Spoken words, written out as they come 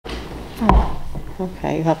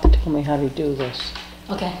Okay, you have to tell me how to do this.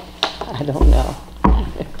 Okay. I don't know.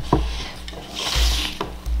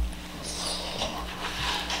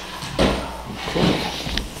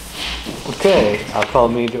 Okay, I'll call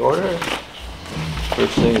the meeting to order.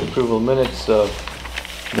 First thing is approval of minutes of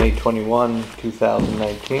May 21,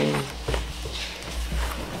 2019.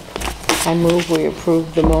 I move we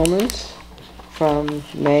approve the moments from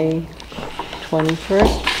May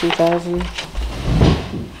 21st,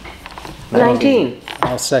 2019.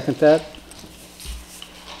 I'll second that.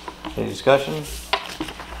 Any discussion?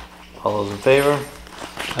 All those in favor?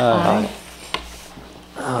 Aye.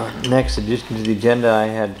 Next addition to the agenda, I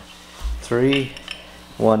had 3.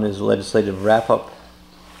 One is legislative wrap-up.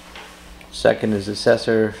 Second is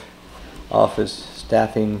assessor office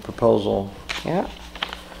staffing proposal. Yeah.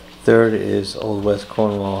 Third is Old West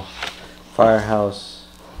Cornwall Firehouse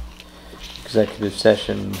executive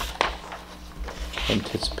session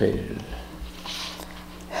anticipated.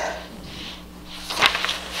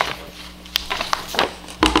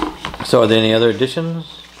 So are there any other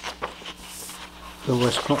additions?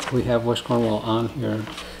 We have West Cornwall on here.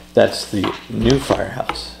 That's the new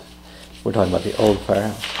firehouse. We're talking about the old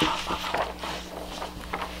firehouse.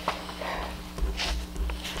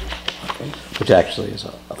 Okay. Which actually is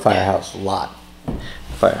a firehouse lot.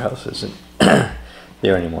 The firehouse isn't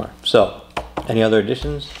there anymore. So, any other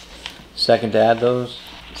additions? Second to add those?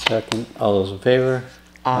 Second. All those in favor?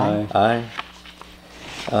 Aye. Aye.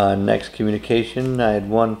 Next communication, I had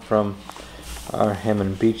one from our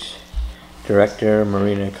Hammond Beach director,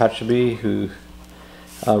 Marina Kachabi, who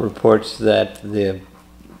reports that the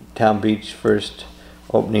town beach first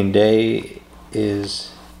opening day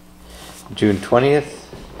is June 20th,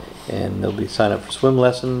 and they'll be signed up for swim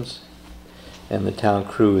lessons, and the town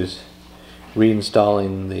crew is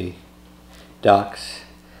reinstalling the docks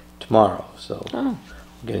tomorrow, so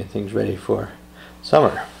getting things ready for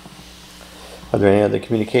summer. Are there any other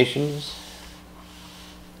communications?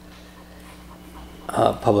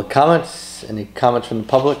 Public comments? Any comments from the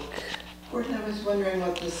public? Gordon, I was wondering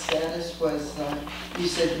what the status was. You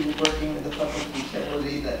said you were working with a public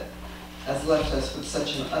utility that has left us with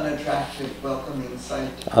such an unattractive welcoming site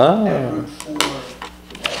at Route 4,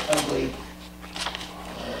 that ugly.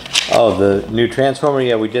 Oh, the new transformer?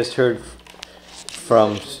 Yeah, we just heard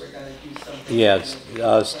from, yeah,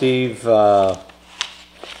 Steve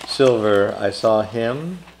Silver. I saw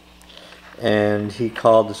him, and he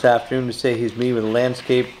called this afternoon to say he's meeting with a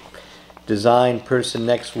landscape design person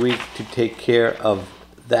next week to take care of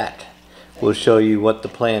that. We'll show you what the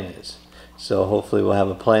plan is. So hopefully we'll have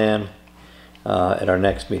a plan at our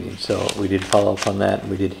next meeting. So we did follow up on that,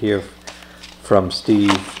 and we did hear from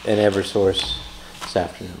Steve and Eversource this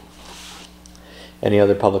afternoon. Any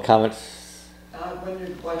other public comments? I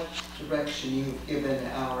wondered what direction you've given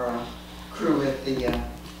our crew at the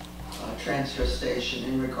transfer station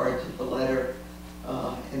in regard to the letter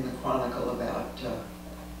in the Chronicle about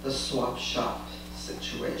the swap shop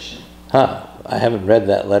situation. Huh, I haven't read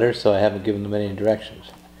that letter, so I haven't given them any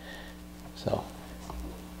directions. So.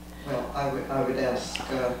 Well, I would ask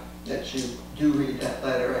that you do read that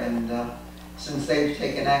letter, and since they've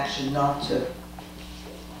taken action not to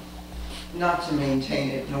maintain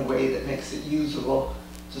it in a way that makes it usable,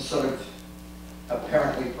 to sort of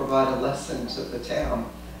apparently provide a lesson to the town,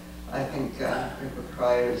 I think it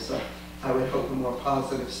requires, I would hope, a more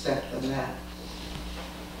positive step than that.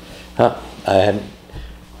 Huh, I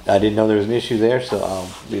didn't know there was an issue there, so I'll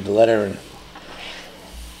read the letter and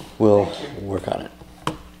we'll work on it.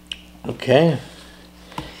 Okay.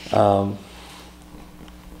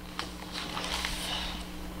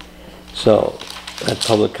 So that's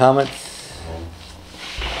public comments.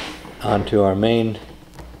 On to our main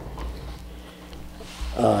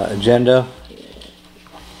agenda.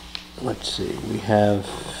 Let's see, we have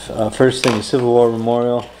first thing, the Civil War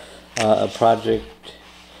Memorial, a project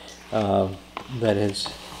that is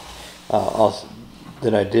also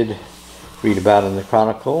that I did read about in the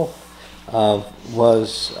Chronicle.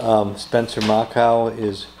 Was Spencer Makow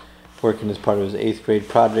is working as part of his 8th grade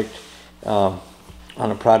project on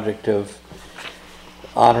a project of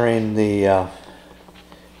honoring the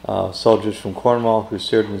soldiers from Cornwall who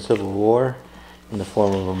served in the Civil War in the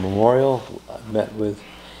form of a memorial. I met with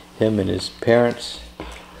him and his parents,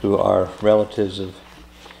 who are relatives of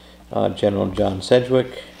General John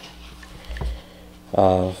Sedgwick,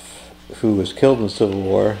 who was killed in the Civil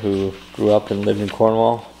War, who grew up and lived in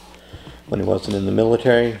Cornwall when he wasn't in the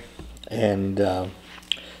military. And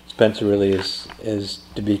Spencer really is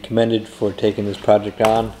to be commended for taking this project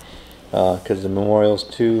on, because the memorials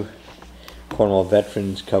to Cornwall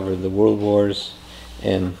veterans cover the World Wars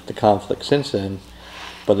and the conflict since then,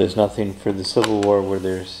 but there's nothing for the Civil War where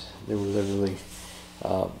there were literally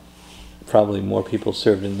probably more people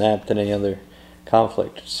served in that than any other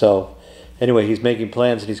conflict. So anyway, he's making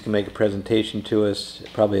plans and he's going to make a presentation to us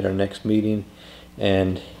probably at our next meeting,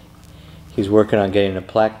 and he's working on getting a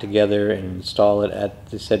plaque together and install it at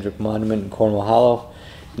the Sedgwick Monument in Cornwall Hollow,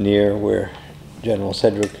 near where General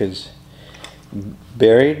Sedgwick is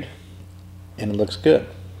buried, and it looks good.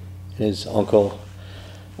 And his uncle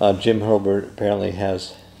Jim Hurlburt apparently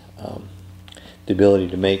has the ability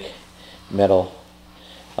to make metal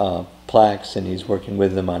plaques, and he's working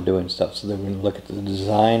with them on doing stuff. So they're going to look at the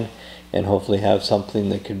design and hopefully have something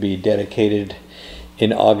that could be dedicated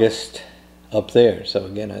in August up there. So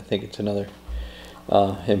again, I think it's another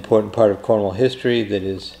important part of Cornwall history that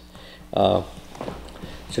is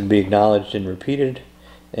should be acknowledged and repeated.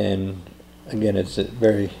 And again, it's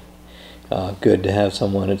very good to have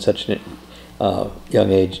someone at such a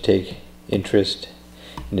young age take interest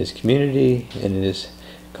in his community and in his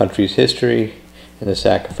country's history and the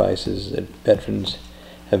sacrifices that veterans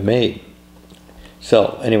have made.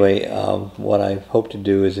 So anyway, what I hope to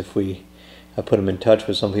do is if I put him in touch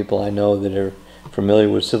with some people I know that are familiar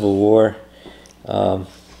with Civil War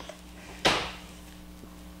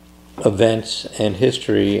events and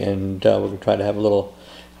history, and we're going to try to have a little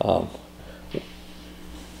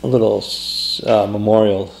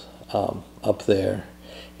memorial up there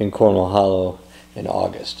in Cornwall Hollow in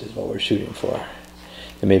August is what we're shooting for,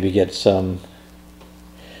 and maybe get some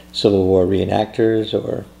Civil War reenactors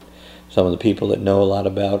or some of the people that know a lot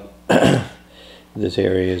about this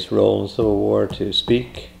area's role in the Civil War to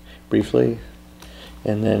speak briefly,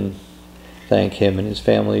 and then thank him and his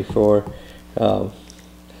family for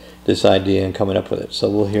this idea and coming up with it. So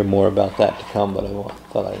we'll hear more about that to come, but I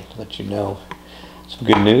thought I'd let you know some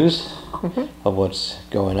good news of what's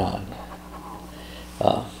going on.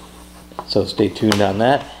 So stay tuned on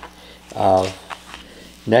that.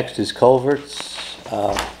 Next is culverts.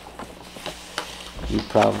 You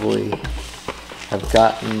probably have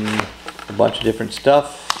gotten a bunch of different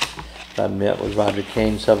stuff. I met with Roger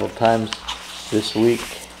Kane several times this week.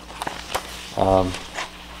 And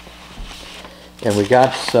we've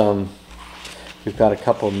got a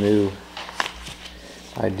couple new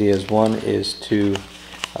ideas. One is to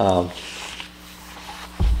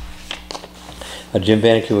Jim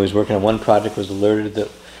Vannick, was working on one project, was alerted that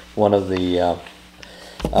one of the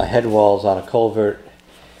head walls on a culvert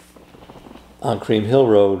on Cream Hill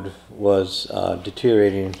Road was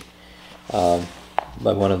deteriorating by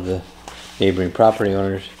one of the neighboring property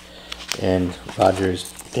owners, and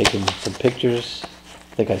Roger's taken some pictures.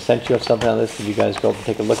 I think I sent you something on this. Did you guys go up and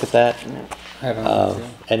take a look at that? I haven't.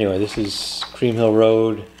 Anyway, this is Cream Hill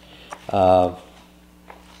Road, right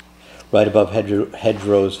above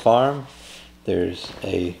Hedgerows Farm. There's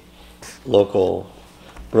a local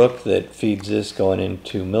brook that feeds this going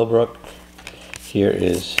into Millbrook. Here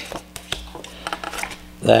is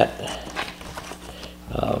that.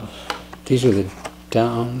 These are the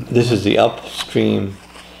down. This is the upstream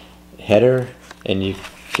header, and you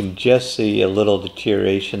can just see a little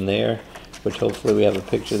deterioration there, which hopefully we have a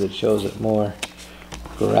picture that shows it more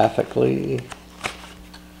graphically.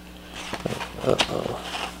 Uh-oh.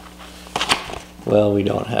 Well, we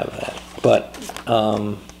don't have that, but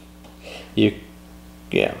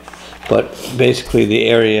but basically the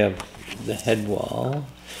area, the head wall,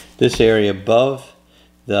 this area above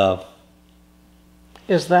the.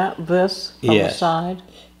 Is that this on the Yes. side?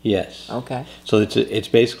 Yes. Okay. So it's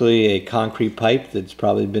basically a concrete pipe that's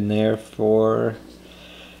probably been there for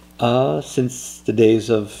since the days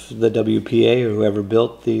of the WPA or whoever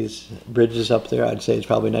built these bridges up there. I'd say it's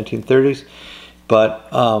probably 1930s. But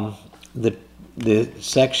the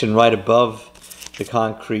section right above the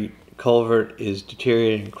concrete culvert is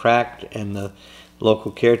deteriorating and cracked, and the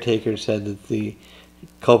local caretaker said that the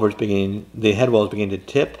head wall is beginning to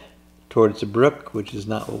tip towards the brook, which is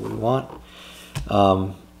not what we want.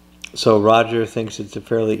 So Roger thinks it's a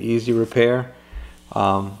fairly easy repair,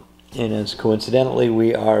 and as coincidentally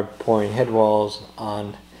we are pouring head walls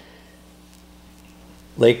on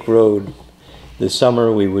Lake Road this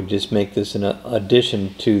summer. We would just make this an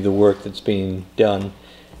addition to the work that's being done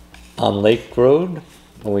on Lake Road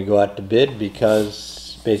when we go out to bid,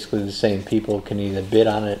 because basically the same people can either bid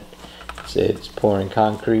on it. It's pouring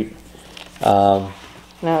concrete. Now,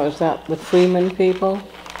 is that the Freeman people?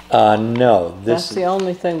 No. That's the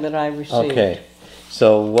only thing that I received. Okay,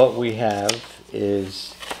 so what we have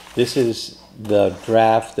is, this is the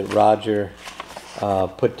draft that Roger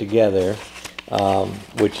put together,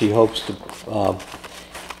 which he hopes to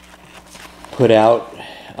put out,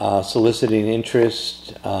 soliciting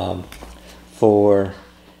interest for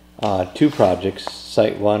two projects,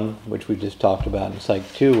 Site 1, which we just talked about, and Site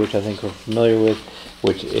 2, which I think we're familiar with,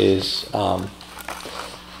 which is,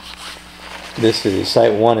 this is,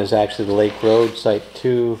 Site 1 is actually the Lake Road, Site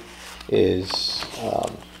 2 is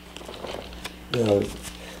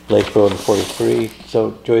Lake Road and 43.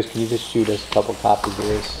 So Joyce, can you just shoot us a couple copies of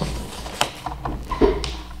this?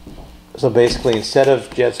 So basically, instead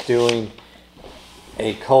of just doing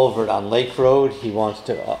a culvert on Lake Road, he wants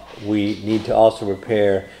to, we need to also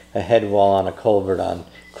repair a head wall on a culvert on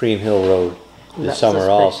Cream Hill Road this That's summer this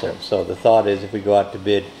also. picture. So the thought is if we go out to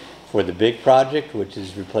bid for the big project, which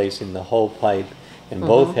is replacing the whole pipe in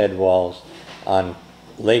both head walls on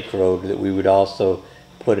Lake Road, that we would also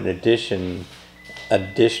put an additional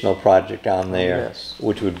project on there, Yes.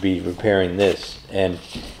 which would be repairing this. And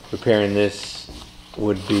repairing this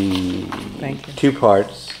would be Thank you. two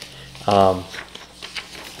parts.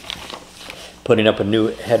 Putting up a new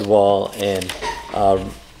head wall and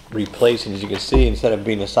replacing, as you can see, instead of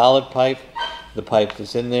being a solid pipe, the pipe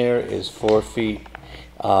that's in there is 4 feet.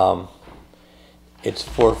 It's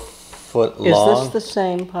 4 foot Is long. this the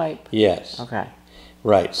same pipe? Yes. Okay.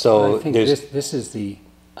 Right. So I think there's this is the,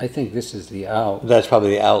 I think this is the out, that's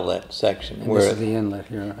probably the outlet section and where this is the inlet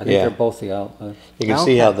here. I think Yeah. they're both the outlet. you can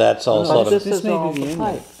see how Okay. that's all Oh, sort But of this This is may be all the the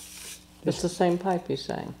inlet. pipe. It's the same pipe he's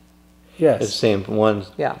saying. the Yes, same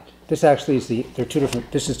ones. Yeah. this actually is the, they're two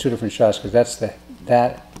different, this is two different shots, because that's the,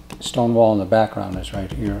 that stone wall in the background is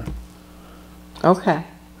right here. Okay.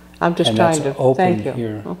 I'm just And trying that's to, open thank you.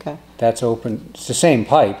 here. Okay. That's open, it's the same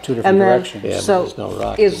pipe, two different And then, directions. Yeah, but so there's no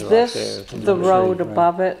rock, is there's a rock there, this it's in the the road tree, right.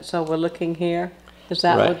 above it? So we're looking here? Is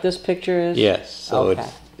that Right. what this picture is? Yes. So Okay.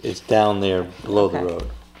 it's down there below the Okay. road.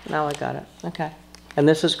 Now I got it. Okay. And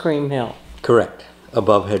this is Cream Hill? Correct.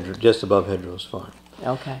 Above Hedgerow, just above Hedgerow's farm.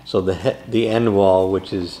 Okay. So the end wall,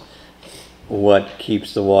 which is what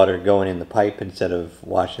keeps the water going in the pipe instead of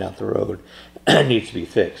washing out the road, needs to be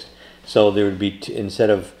fixed. So there would be, instead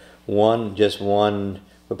of just one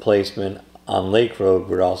replacement on Lake Road,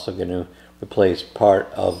 we're also going to replace part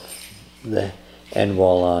of the end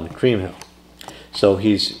wall on Cream Hill. So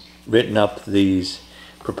he's written up these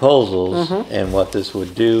proposals, and what this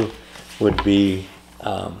would do would be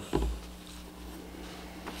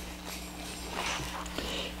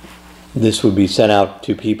this would be sent out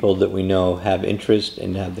to people that we know have interest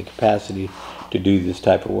and have the capacity to do this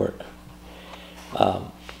type of work.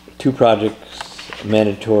 Two projects,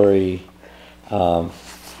 mandatory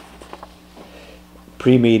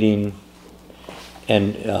pre-meeting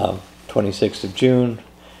and 26th of June.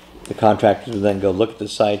 The contractors will then go look at the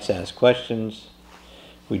sites, ask questions.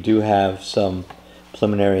 We do have some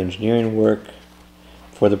preliminary engineering work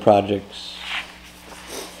for the projects,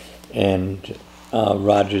 and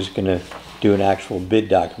Roger's going to do an actual bid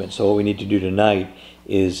document. So what we need to do tonight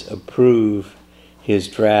is approve his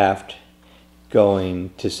draft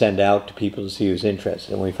going to send out to people to see who's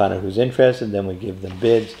interested. And we find out who's interested, then we give them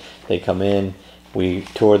bids. They come in, we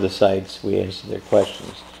tour the sites, we answer their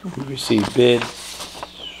questions. We receive bids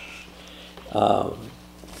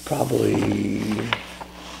probably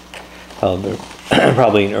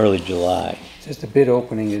in early July. Says the bid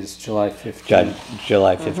opening is July 15th.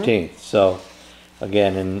 July 15th. So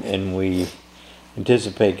again, and we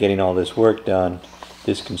anticipate getting all this work done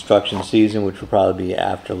this construction season, which will probably be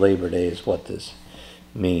after Labor Day, is what this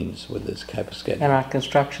means with this type of schedule. And our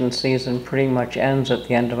construction season pretty much ends at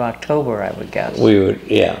the end of October, I would guess. We would,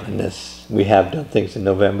 yeah, and this, we have done things in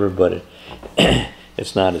November, but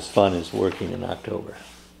it's not as fun as working in October.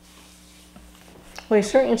 Well, he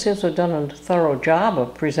certainly seems to have done a thorough job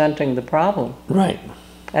of presenting the problem, Right.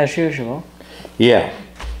 as usual. Yeah.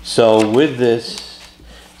 So with this,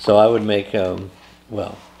 so I would make,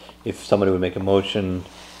 well, if somebody would make a motion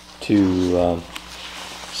to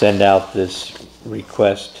send out this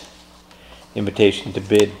request, invitation to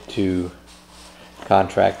bid to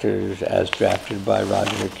contractors as drafted by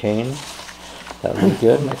Roger Kane, that would be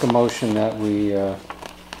good. Make a motion that we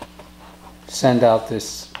send out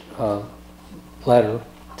this letter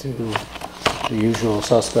to the usual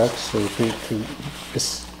suspects, to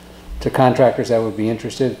contractors that would be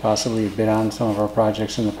interested, possibly bid on some of our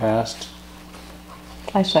projects in the past.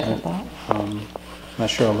 I second that. Not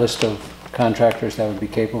sure a list of contractors that would be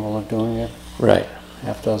capable of doing it, Right.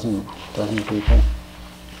 half dozen people.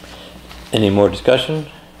 Any more discussion?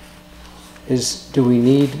 Do we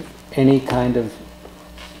need any kind of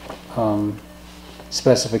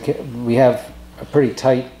specification? We have a pretty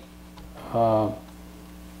tight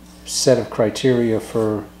set of criteria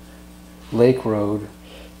for Lake Road,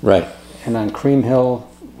 Right. and on Cream Hill,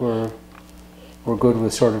 we're good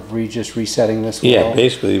with sort of just resetting this wall. Yeah,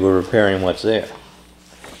 basically we're repairing what's there.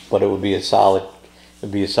 But it would be a solid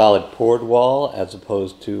It'd be a solid poured wall as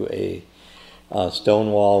opposed to a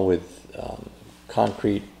stone wall with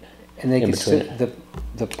concrete And they in can between. sit,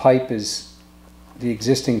 the pipe is, the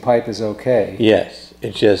existing pipe is okay. Yes,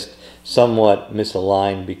 it's just somewhat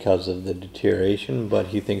misaligned because of the deterioration, but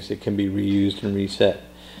he thinks it can be reused and reset.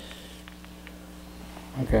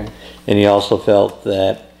 Okay. And he also felt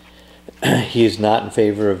that he is not in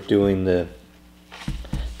favor of doing the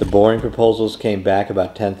boring proposals came back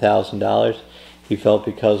about $10,000. He felt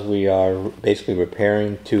because we are basically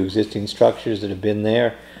repairing two existing structures that have been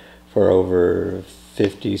there for over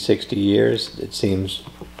 50, 60 years, it seems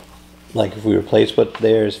like if we replace what's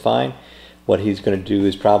there is fine. What he's going to do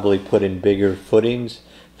is probably put in bigger footings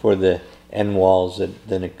for the end walls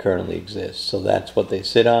than it currently exists. So that's what they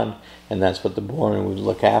sit on, and that's what the boring would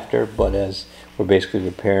look after. But as we're basically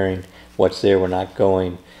repairing what's there, we're not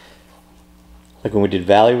going, like when we did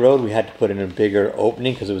Valley Road, we had to put in a bigger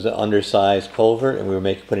opening because it was an undersized culvert, and we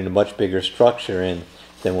were putting a much bigger structure in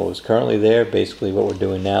than what was currently there. Basically what we're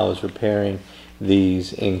doing now is repairing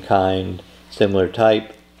these in kind, similar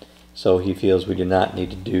type. So he feels we do not need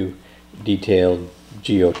to do detailed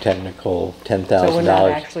geotechnical $10,000. So we're not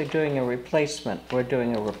actually doing a replacement, we're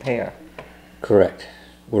doing a repair. Correct.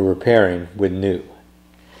 We're repairing with new.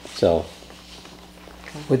 So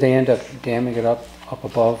Would they end up damming it up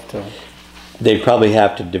above to? they'd probably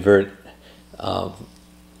have to divert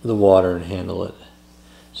the water and handle it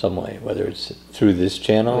some way, whether it's through this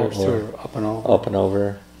channel or Through up and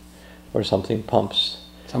over? or something, pumps.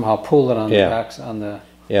 Somehow pull it on the Yeah. backs, on the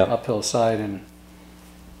Yeah, uphill side, and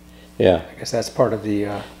yeah, I guess that's part of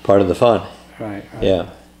the, part of the fun. right. Yeah.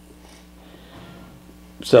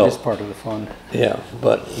 It So is part of the fun. yeah,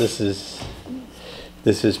 but this is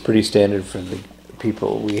pretty standard for the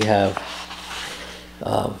people we have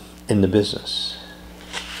in the business.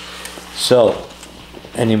 So,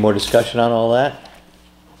 any more discussion on all that?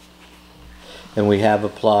 And we have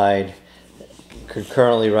applied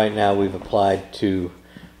concurrently right now. We've applied to.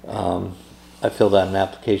 I filled out an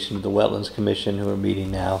application to the Wetlands Commission, who are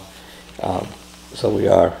meeting now. So we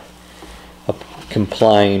are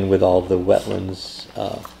complying with all the wetlands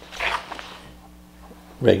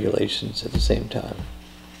regulations at the same time.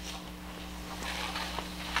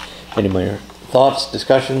 Any more thoughts,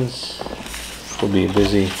 discussions? Will be a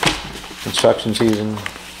busy construction season.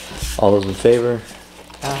 All those in favor?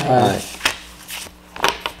 Aye.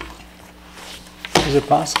 Is it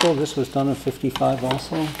possible this was done in 55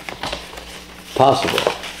 also?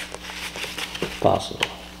 Possible. Possible.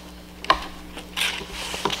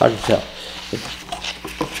 Hard to tell.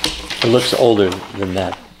 It looks older than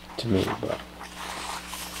that to me, but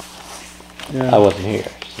Yeah. I wasn't here,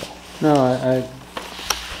 so No, I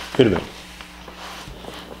could have been.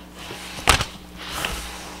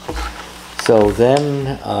 So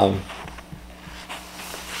then,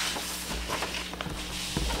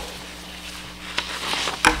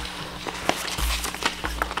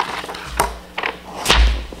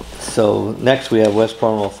 so next we have West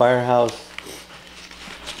Cornwall Firehouse.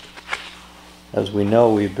 As we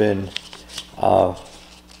know, we've been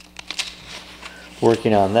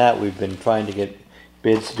working on that. We've been trying to get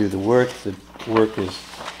bids to do the work. The work is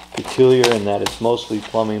peculiar in that it's mostly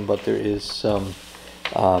plumbing, but there is some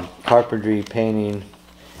carpentry, painting,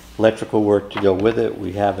 electrical work to go with it.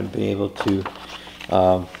 We haven't been able to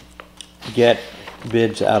get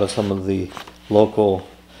bids out of some of the local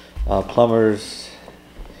plumbers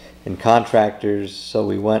and contractors, so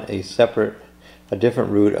we went a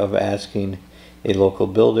different route of asking a local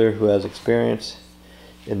builder who has experience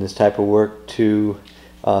in this type of work to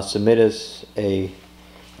submit us a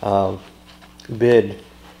bid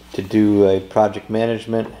to do a project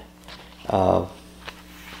management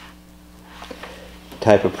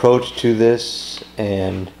type approach to this.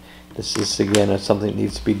 And this is again something that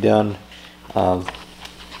needs to be done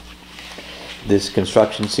this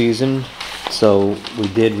construction season. So we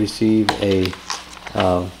did receive a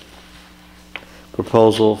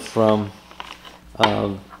proposal from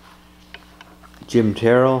Jim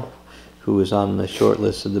Terrell, who was on the short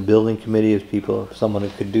list of the building committee as someone who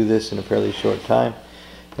could do this in a fairly short time.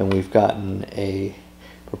 And we've gotten a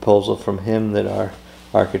proposal from him that our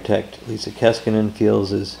architect Lisa Keskinen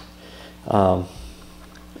feels is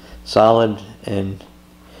solid and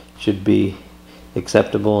should be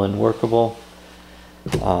acceptable and workable.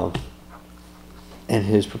 And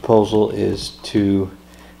his proposal is to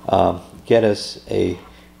get us a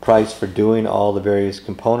price for doing all the various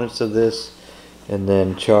components of this, and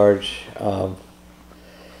then charge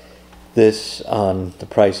this on the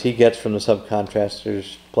price he gets from the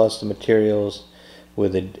subcontractors plus the materials,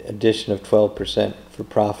 with an addition of 12% for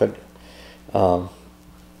profit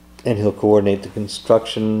and he'll coordinate the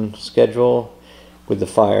construction schedule with the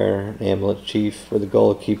fire and ambulance chief with the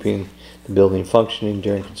goal of keeping the building functioning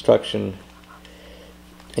during construction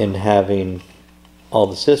and having all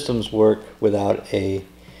the systems work without a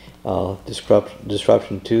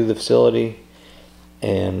disruption to the facility,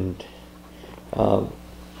 and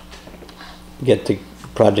get the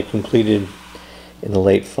project completed in the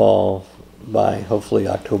late fall by hopefully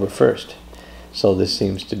October 1st. So this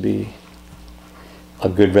seems to be a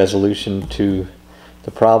good resolution to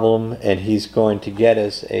the problem, and he's going to get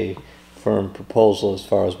us a firm proposal as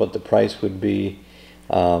far as what the price would be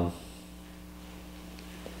at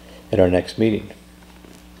our next meeting.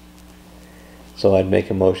 So I'd make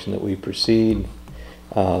a motion that we proceed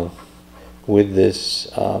with this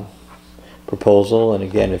proposal, and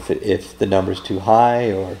again, if the number's too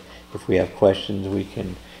high or if we have questions, we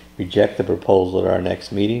can reject the proposal at our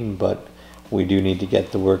next meeting, but we do need to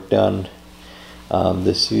get the work done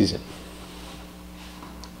this season.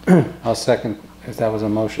 I'll second, if that was a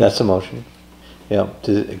motion. That's a motion. Yeah,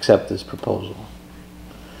 to accept this proposal.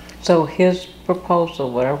 So his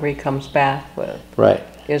proposal, whatever he comes back with, Right.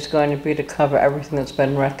 is going to be to cover everything that's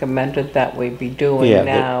been recommended that we be doing Yeah,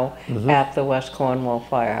 now mhm. at the West Cornwall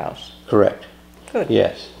Firehouse. Correct. Good.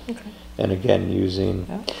 Yes. Okay. And again, using...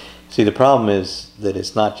 Yeah. See, the problem is that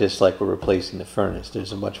it's not just like we're replacing the furnace.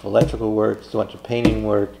 There's a bunch of electrical work, there's a bunch of painting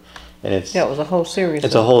work, and it's... Yeah, it was a whole series.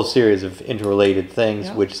 It's a whole series of interrelated things,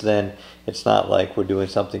 Yeah. which then it's not like we're doing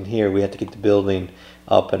something here. We have to get the building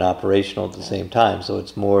up and operational at the same time. So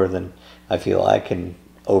it's more than I feel I can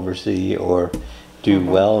oversee or do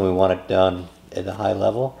well, and we want it done at a high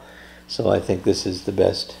level. So I think this is the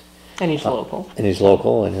best. And he's local. And he's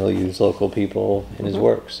local, and he'll use local people in his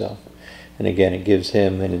work. So, and again, it gives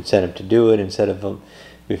him an incentive to do it instead of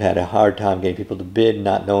we've had a hard time getting people to bid,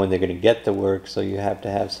 not knowing they're going to get the work. So you have to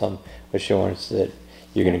have some assurance that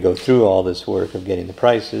you're going to go through all this work of getting the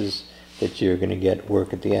prices, that you're going to get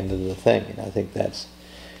work at the end of the thing. And I think that's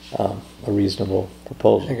a reasonable I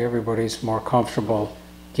proposal. think everybody's more comfortable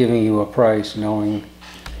giving you a price knowing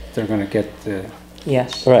they're gonna get the,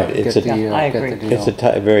 Yes. Right, get it's a, Yeah, I get agree. the it's a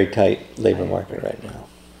deal. very tight labor market right now.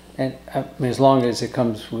 And I mean, as long as it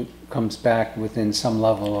comes back within some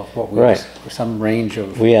level of what we, Right. some range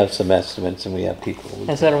of. We have some estimates and we have people.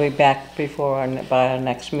 And so it'll be back before, by our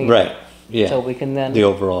next meeting. Right, yeah. So we can then The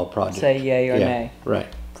overall project. say yay or Yeah, nay. Right,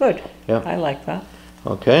 Good. yeah. I like that.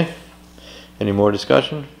 Okay. Any more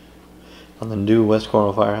discussion on the new West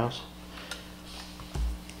Cornwall Firehouse?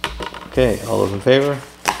 Okay, all those in favor?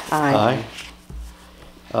 Aye.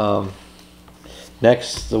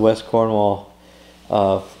 Next, the West Cornwall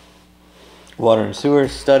water and sewer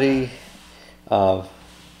study.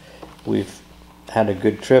 We've had a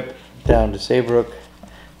good trip down to Saybrook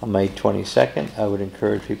on May 22nd. I would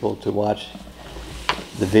encourage people to watch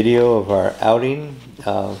the video of our outing.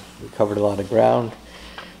 We covered a lot of ground,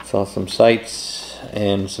 saw some sites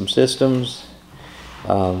and some systems,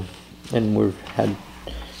 and we've had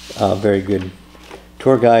very good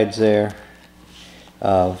tour guides there.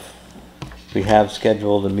 We have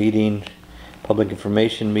scheduled a meeting, public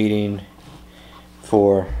information meeting,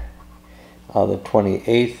 for the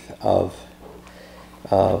 28th of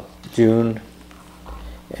June,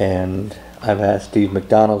 and I've asked Steve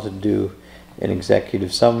McDonald to do an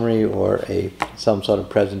executive summary or some sort of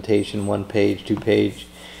presentation, 1 page, 2 page,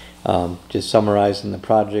 just summarizing the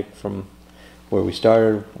project from where we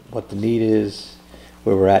started, what the need is,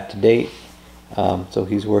 where we're at to date. So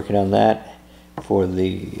he's working on that for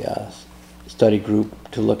the study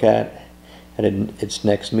group to look at its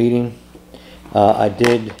next meeting. I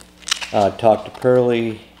did talk to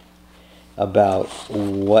Pearlie about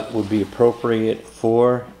what would be appropriate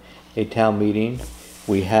for a town meeting.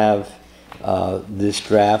 We have this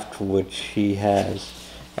draft which he has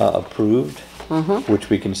approved, which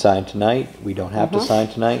we can sign tonight. We don't have to sign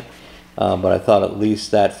tonight, but I thought at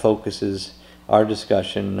least that focuses our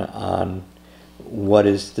discussion on what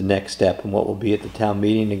is the next step and what will be at the town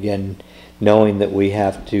meeting. Again, knowing that we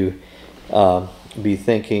have to be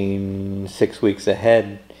thinking 6 weeks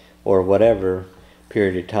ahead or whatever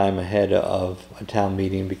period of time ahead of a town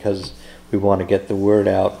meeting, because we want to get the word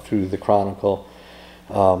out through the Chronicle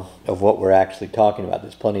of what we're actually talking about.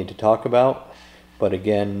 There's plenty to talk about, but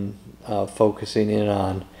again, focusing in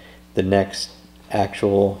on the next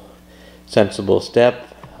actual sensible step.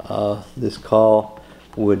 This call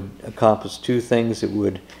would accomplish 2 things. It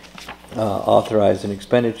would authorize an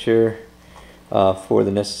expenditure for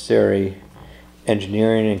the necessary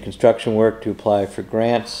engineering and construction work to apply for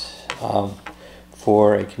grants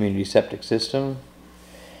for a community septic system,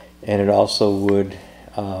 and it also would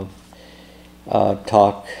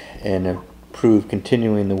talk and approve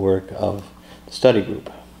continuing the work of the study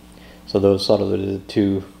group. So those sort of are the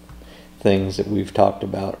two things that we've talked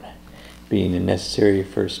about being a necessary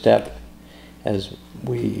first step as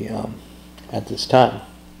we, at this time.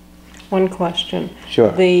 One question.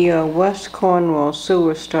 Sure. The West Cornwall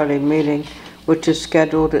Sewer Study meeting, which is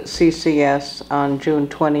scheduled at CCS on June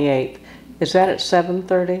 28th, is that at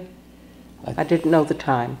 7:30? I didn't know the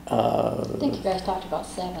time. I think you guys talked about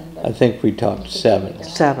 7, but I think we talked 7.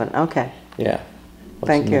 7, okay. Yeah.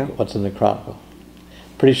 Thank you. What's in the Chronicle?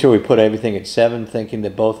 Pretty sure we put everything at 7, thinking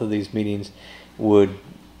that both of these meetings could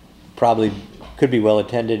be well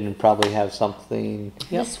attended and probably have something.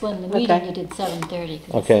 this one, the Okay. meeting you did 7:30.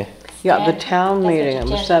 Okay. Yeah, the town meeting, it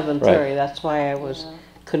was 7:30, Right. that's why I was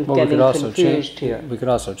Well, we getting could also confused change, here. we could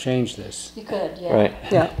also change this. You could, yeah. Right.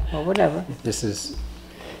 Yeah, well, whatever. This is,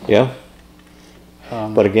 Yeah.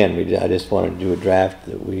 um, But again, I just wanted to do a draft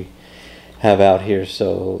that we have out here,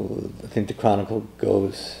 so I think the Chronicle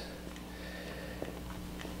goes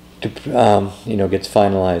to, gets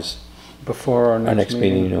finalized before our next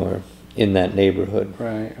meeting or in that neighborhood.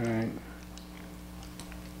 Right, right.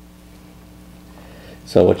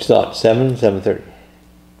 So what you thought, 7:30?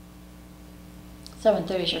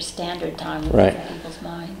 7:30 is your standard time with Right. people's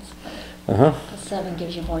minds. Uh-huh, 7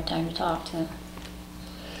 gives you more time to talk to.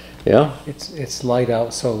 yeah, It's light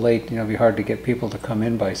out so late, it'd be hard to get people to come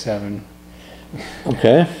in by 7.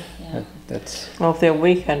 okay, Yeah. That's, Well, if they're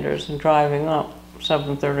weekenders and driving up,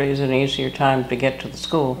 7:30 is an easier time to get to the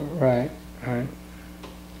school. right, right.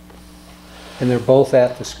 And they're both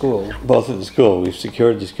at the school. both at the school. We've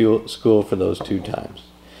secured the school for those 2 times.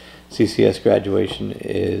 CCS graduation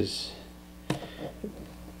is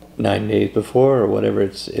 9 days before or whatever.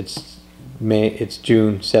 It's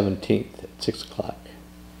June 17th at 6 o'clock.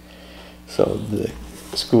 So the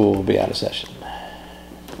school will be out of session.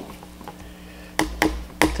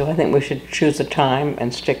 So I think we should choose a time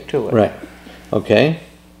and stick to it. Right. Okay.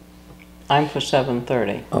 I'm for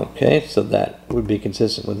 7:30. Okay, so that would be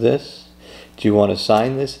consistent with this. Do you want to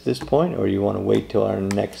sign this at this point, or you want to wait till our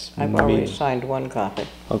next I've already meeting? signed one copy.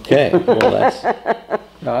 Okay, well, that's,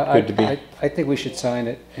 No, Good to be- I think we should sign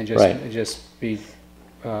it and Right. just be,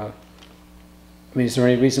 I mean, is there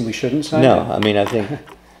any reason we shouldn't sign it? no, I mean, I think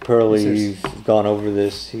Pearlie's Is gone over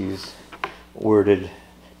this. He's worded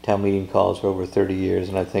town meeting calls for over 30 years,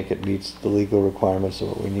 and I think it meets the legal requirements of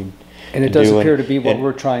what we need. And it to does do, appear to be what and-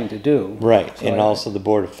 we're trying to do. Right, So and I- also the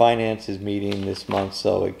Board of Finance is meeting this month,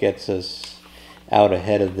 so it gets us out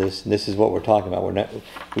ahead of this. And this is what we're talking about.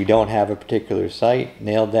 We don't have a particular site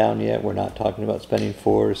nailed down yet. We're not talking about spending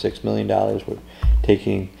 $4 or $6 million.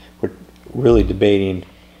 We're really debating.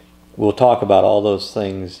 We'll talk about all those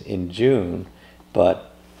things in June,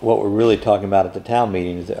 but what we're really talking about at the town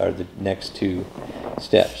meeting are the next 2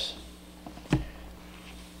 steps.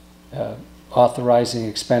 Authorizing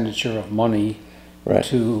expenditure of money Right.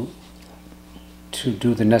 to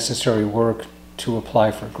do the necessary work to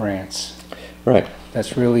apply for grants. Right.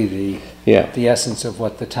 That's really Yeah. the essence of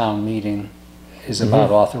what the town meeting is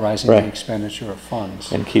about, authorizing Right. the expenditure of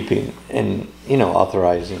funds. And keeping, and,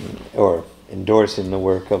 authorizing or endorsing the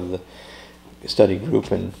work of the study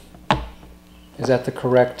group. And Is that the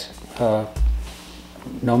correct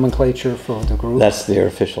nomenclature for the group? that's their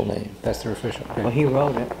official name. That's their official. okay. Well, he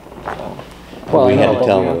wrote it, so. Well, We I had know, to but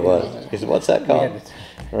tell we- him what it was. He said, what's that We called? had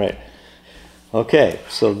to- Right. Okay,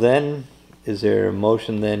 so then, is there a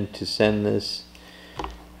motion then to send this,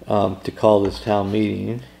 to call this town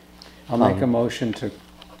meeting? I'll make a motion to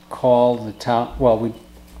call the town, well,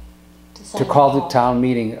 to sign call the all. town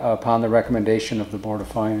meeting upon the recommendation of the Board of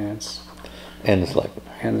Finance And the selectmen,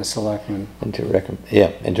 and the selectmen. and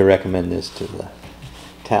to recommend this to the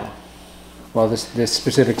town. Well, this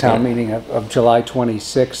specific town meeting of July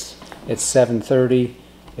 26th at 7:30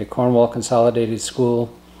 at Cornwall Consolidated School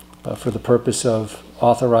for the purpose of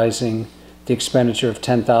authorizing the expenditure of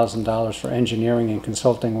 $10,000 for engineering and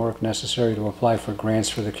consulting work necessary to apply for grants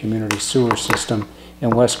for the community sewer system in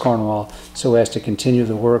West Cornwall so as to continue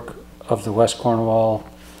the work of the West Cornwall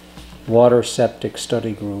Water Septic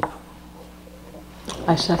Study Group.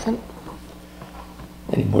 I second.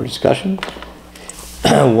 Any more discussion?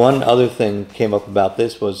 One other thing came up about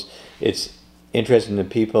this was, it's interesting to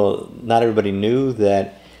people, not everybody knew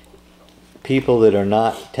that people that are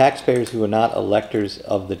not, taxpayers who are not electors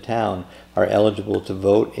of the town are eligible to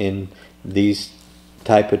vote in these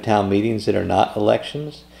type of town meetings that are not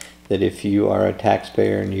elections. That if you are a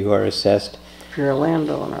taxpayer and you are assessed, If you're a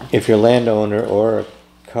landowner. if you're a landowner or a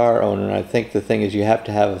car owner, I think the thing is you have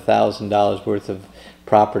to have $1,000 worth of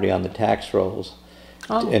property on the tax rolls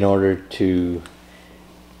in order to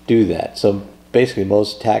do that. So basically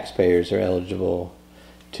most taxpayers are eligible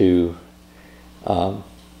to to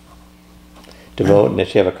vote,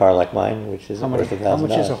 unless you have a car like mine, which is worth $1,000. How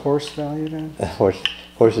much is a horse valued at?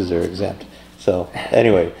 Horses are exempt. So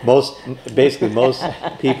anyway, basically most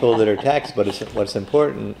people that are taxed, but what's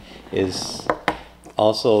important is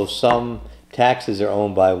also some taxes are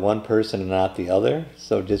owned by one person and not the other.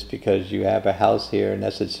 So just because you have a house here,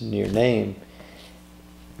 unless it's in your name,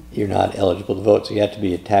 you're not eligible to vote. So you have to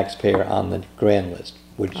be a taxpayer on the grand list,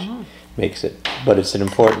 which makes it, but it's an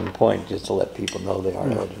important point just to let people know they are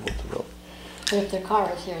eligible to vote. But if their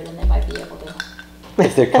car is here, then they might be able to.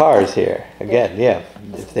 If their car is here, again, yeah.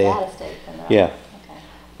 If they, Out of state, then they're yeah. Okay.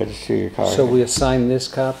 Register your car. So we assign this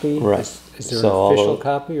copy? Right. Is there an So all official those-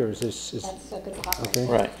 copy, or is this? That's a good call. Okay.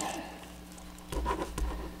 Right.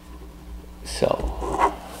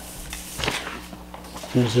 So,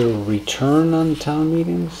 Is there a return on town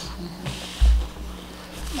meetings?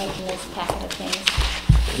 Making this packet of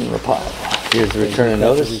things. in the pile. Here's the return of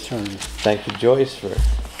Got the notice. return. Thank you, Joyce, for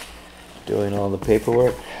doing all the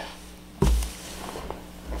paperwork.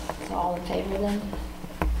 So all in favor then?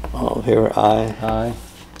 All in favor, aye. Aye.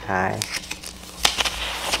 Hi.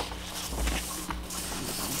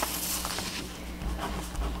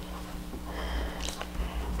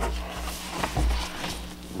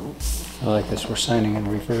 I like this, we're signing in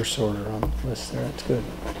reverse order on the list there, that's good.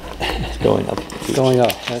 It's going up. Going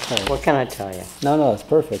up, that's right. What can I tell you? No, it's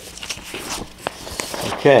perfect.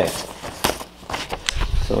 Okay.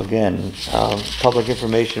 So again, public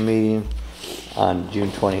information meeting on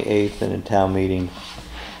June 28th and a town meeting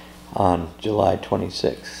on July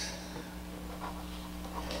 26th.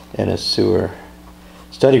 And a sewer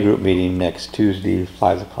study group meeting next Tuesday,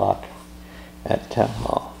 5 o'clock at Town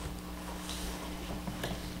Hall.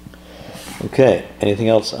 Okay, anything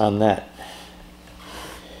else on that?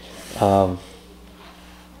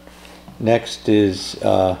 Next is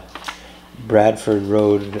Bradford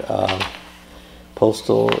Road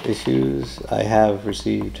postal issues. I have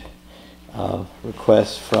received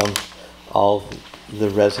requests from all the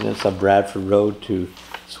residents of Bradford Road to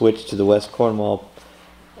switch to the West Cornwall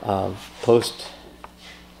post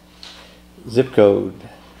zip code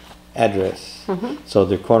address. So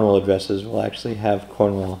their Cornwall addresses will actually have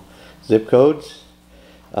Cornwall zip codes,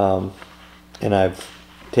 and I've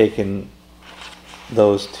taken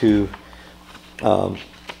those to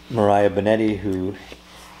Mariah Benetti, who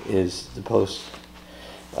is the post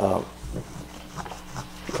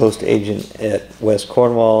agent at West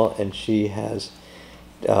Cornwall, and she has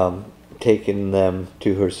taken them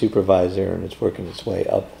to her supervisor, and it's working its way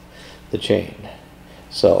up the chain.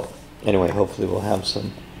 So anyway, hopefully we'll have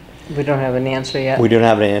some. We don't have an answer yet? We don't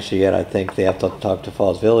have an answer yet. I think they have to talk to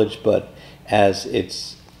Falls Village, but as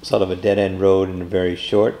it's sort of a dead-end road and a very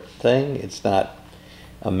short thing, it's not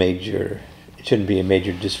a major, it shouldn't be a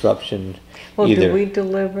major disruption Well, either. do we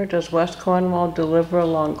deliver, does West Cornwall deliver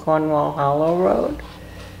along Cornwall Hollow Road?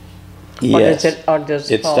 Yes. Or does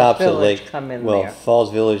It Falls stops at Village Lake, come in well, there?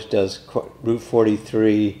 Falls Village does Route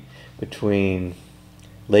 43 between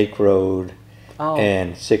Lake Road Oh.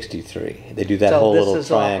 and 63. They do that whole little So this is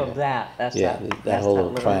triangle. off of that, that's Yeah, not, that whole little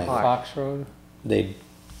Little triangle. Park. Fox Road? They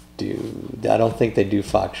do, I don't think they do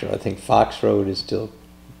Fox Road. I think Fox Road is still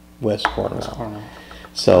West Cornwall. Cornwall.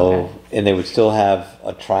 So, Okay. and they would still have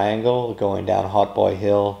a triangle going down Hot Boy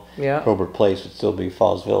Hill. Yeah. Probert Place would still be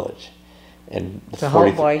Falls Village. And The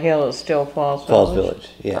Hot Boy Hill is still Falls Village? Falls Village,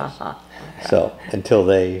 yes. Uh-huh. So, until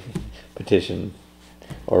they petition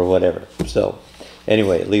or whatever. So,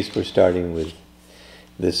 anyway, at least we're starting with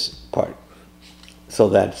this part. So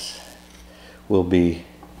will be,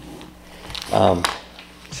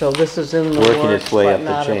 So this is in the Working works, its way but up the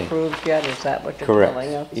not chain. approved yet, is that what you're telling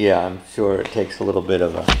us? correct. Yeah, I'm sure it takes a little bit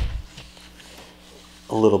of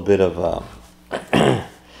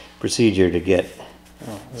procedure to get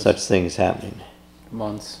such things happening.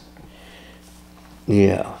 Months.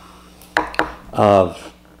 Yeah.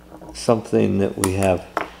 Something that we have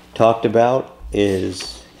talked about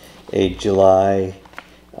is a July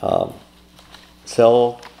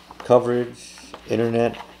cell coverage,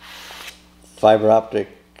 internet, fiber optic,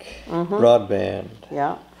 broadband,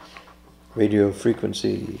 Yeah, radio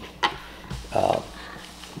frequency,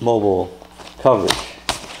 mobile coverage,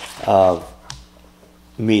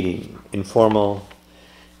 meeting, informal,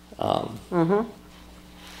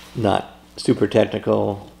 not super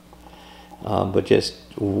technical, but just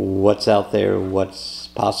what's out there, what's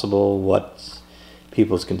possible, what's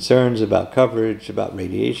people's concerns about coverage, about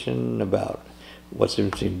radiation, about what's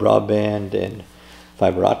interesting broadband and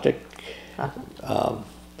fiber optic,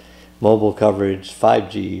 mobile coverage,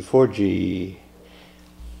 5G, 4G,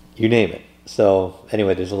 you name it. So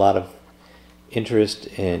anyway, there's a lot of interest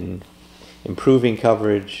in improving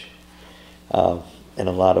coverage, and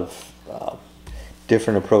a lot of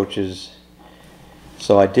different approaches.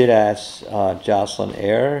 So I did ask Jocelyn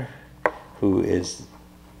Eyre, who is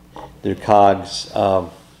the COG's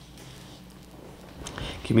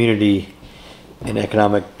Community and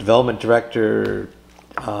Economic Development Director,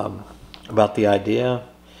 about the idea,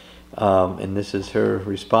 and this is her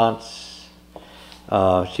response.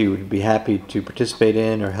 She would be happy to participate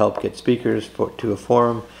in or help get speakers to a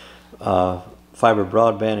forum. Fiber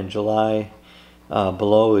broadband in July.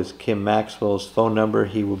 Below is Kim Maxwell's phone number.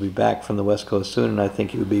 He will be back from the West Coast soon, and I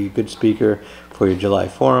think he would be a good speaker for your July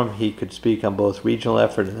forum. He could speak on both regional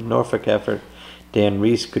effort and the Norfolk effort. Dan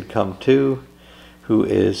Reese could come too, who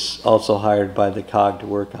is also hired by the COG to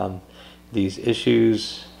work on these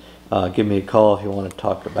issues. Give me a call if you want to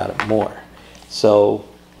talk about it more. So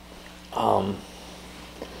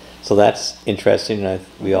that's interesting.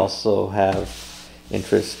 We also have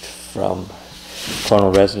interest from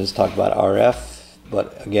Cornwall residents talk about RF,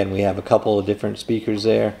 but again, we have a couple of different speakers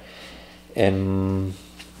there, and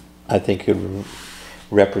I think it would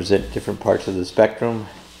represent different parts of the spectrum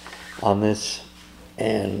on this.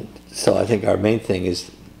 And so I think our main thing is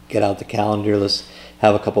get out the calendar. Let's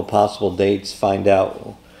have a couple possible dates, find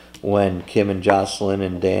out when Kim and Jocelyn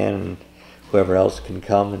and Dan and whoever else can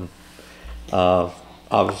come. And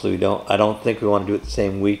obviously I don't think we want to do it the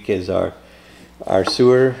same week as our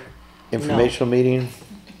sewer informational meeting.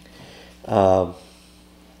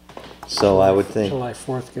 So I would think July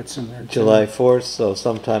 4th gets in there too. July 4th, so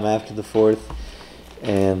sometime after the 4th,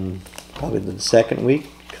 and probably the second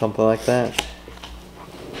week, something like that.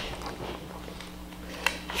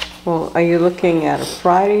 Well, are you looking at a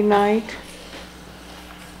Friday night?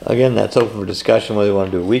 Again, that's open for discussion whether you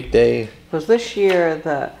want to do a weekday. Because this year,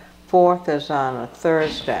 the 4th is on a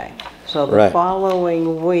Thursday. So the Right.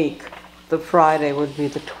 following week, the Friday would be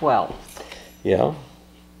the 12th. Yeah.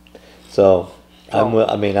 So I'm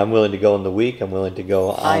willing to go in the week. I'm willing to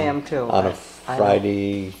go on, I am too. on a I don't-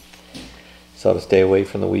 Friday, so to stay away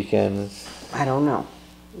from the weekends. I don't know.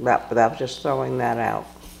 But I was just throwing that out.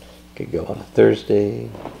 Could go on a Thursday.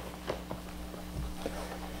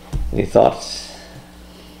 Any thoughts?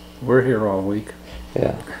 We're here all week.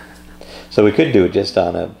 Yeah. So we could do it just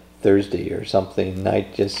on a Thursday or something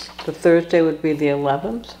night, just, The Thursday would be the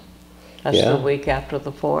 11th? That's Yeah. the week after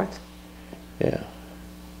the 4th? yeah.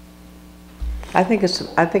 I think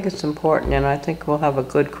it's important, and I think we'll have a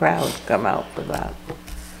good crowd come out for that.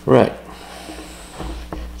 Right.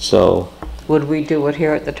 So, Would we do it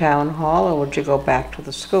here at the town hall, or would you go back to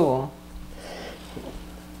the school?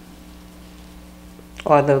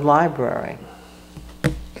 Or the library?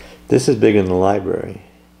 this is bigger than the library.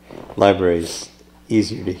 Library's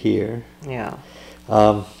easier to hear. Yeah.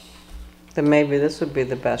 Um, Then maybe this would be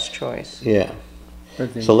the best choice. yeah.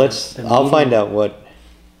 But the- So I'll find meeting- out what,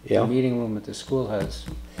 The yeah, meeting room at the school has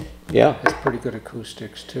yeah, pretty good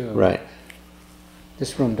acoustics too. right.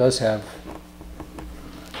 This room does have,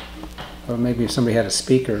 or maybe if somebody had a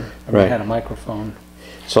speaker, or Right. had a microphone.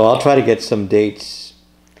 So I'll try to get some dates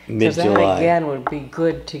Because that mid-July. again would be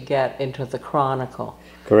good to get into the Chronicle.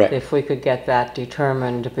 Correct, If we could get that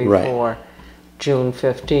determined before June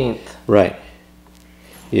 15th. right.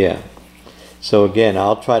 Yeah. So again,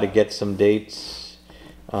 I'll try to get some dates,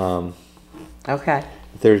 Okay.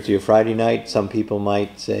 Thursday or Friday night. Some people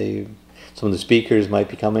might say, some of the speakers might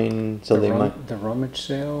be coming, so they might The rummage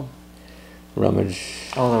sale. rummage.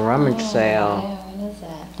 Oh, the rummage sale. Yeah, when is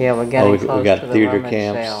that? Yeah, we're Oh, getting we close got to the theater rummage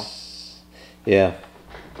sale. camps. Yeah,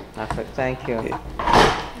 Thank you.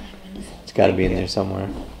 it's got to be in there somewhere.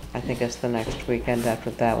 I think it's the next weekend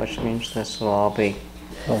after that, which means this will all be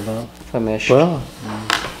Hold on. finished. Well,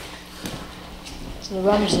 So the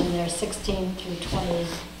rummage in there, 16 through 20.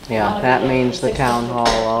 Yeah, Wanna be that there means for the town 16 hall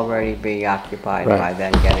through will already be occupied Right. by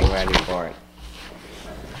then, getting ready for it.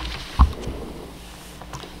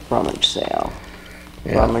 Rummage sale.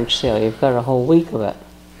 yeah, Rummage sale, you've got a whole week of it.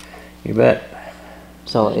 you bet.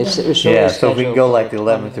 So it's really Yeah, so if we can scheduled go for like the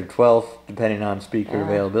 20th. 11th or 12th, depending on speaker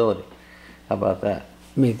availability. How about that?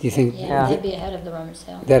 I mean, do you think Yeah, they'd be ahead of the rummage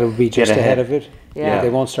sale. that would be just Get ahead ahead. of it? Yeah. They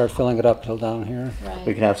won't start filling it up till down here? Right.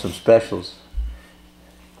 We can have some specials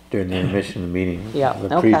during the intermission of the meeting. Yeah,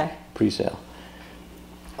 the okay. Pre-sale.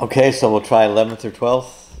 Okay, so we'll try 11th or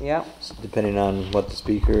 12th, Yep, depending on what the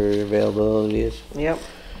speaker availability is. yep.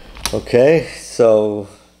 Okay, so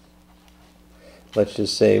let's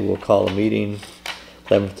just say we'll call a meeting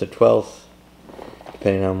 11th to 12th,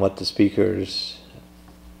 depending on what the speaker's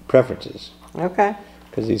preference is. Okay,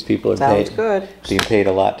 Because these people are sounds paid, good. being paid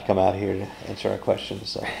a lot to come out here to answer our questions,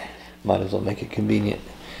 so might as well make it convenient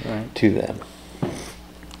Right. to them.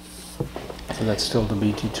 So that's still to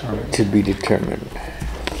be determined. To be determined.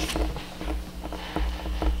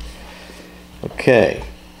 Okay,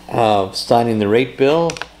 signing the rate bill.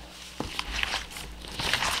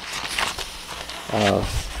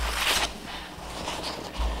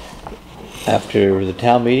 After the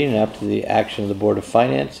town meeting and after the action of the Board of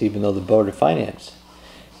Finance, even though the Board of Finance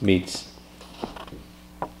meets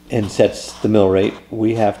and sets the mill rate,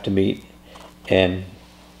 we have to meet and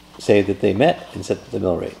say that they met and set the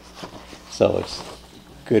mill rate. So it's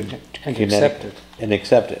good to And connect- accept it. And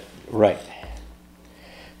accept it, right.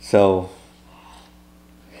 So,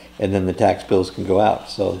 and then the tax bills can go out.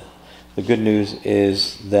 So the good news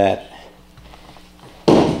is that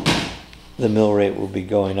the mill rate will be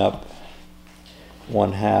going up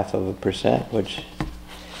 0.5%, which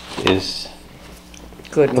is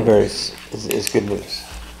Good a very, news. is good news.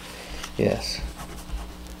 Yes.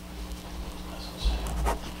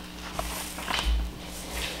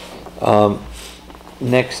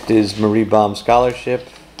 Next is Marie Baum Scholarship.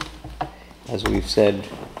 As we've said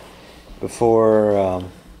before,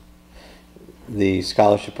 the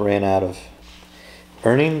scholarship ran out of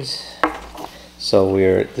earnings, so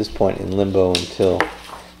we're at this point in limbo until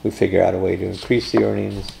we figure out a way to increase the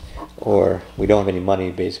earnings, or we don't have any money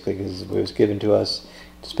basically because it was given to us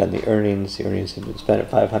to spend the earnings. The earnings have been spent at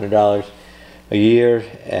 $500 a year,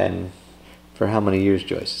 and for how many years,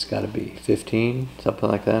 Joyce? It's got to be 15, something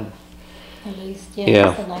like that. At least, Yeah. yeah,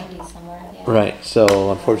 it's the 90s somewhere, yeah. Right, so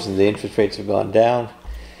unfortunately the interest rates have gone down,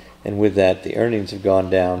 and with that the earnings have gone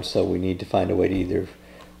down, so we need to find a way to either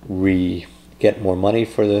get more money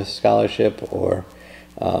for the scholarship, or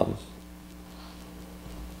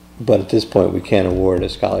but at this point we can't award a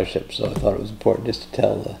scholarship, so I thought it was important just to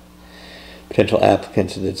tell the potential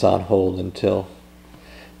applicants that it's on hold until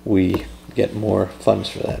we get more funds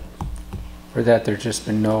for that. For that, there's just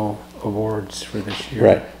been no awards for this year.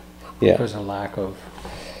 Right, yeah, Because of lack of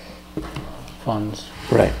funds.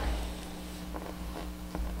 right.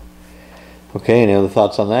 Okay, any other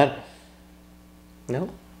thoughts on that? No?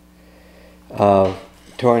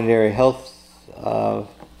 Torrent Area Health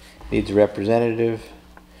needs a representative.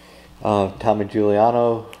 Tommy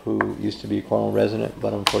Giuliano, who used to be a Cornwall resident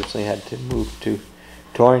but unfortunately had to move to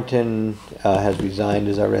Torrington, has resigned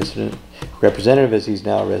as our representative, as he's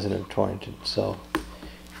now a resident of Torrington. So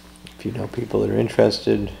if you know people that are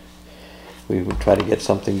interested, we would try to get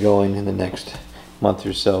something going in the next month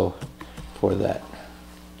or so for that.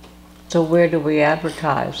 So where do we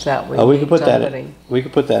advertise that we We need could put that somebody? in, we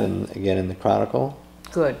could put that in, again in the Chronicle.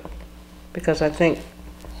 Good, because I think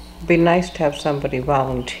it'd be nice to have somebody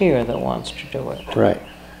volunteer that wants to do it. Right.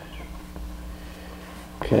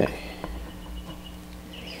 Okay.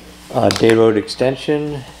 Day Road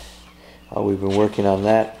Extension. We've been working on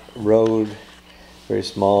that road, very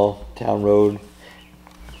small town road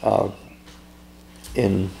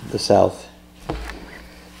in the south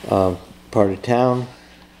part of town,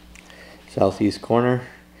 southeast corner.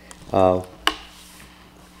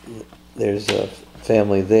 There's a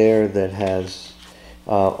family there that has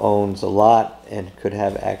owns a lot and could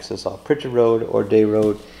have access off Pritchard Road or Day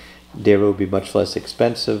Road. Day Road would be much less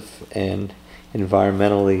expensive and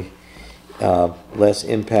environmentally less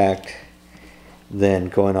impact than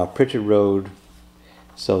going off Pritchard Road.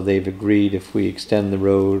 So they've agreed if we extend the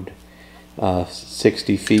road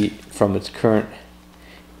 60 feet from its current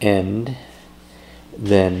end,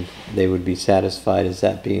 then they would be satisfied as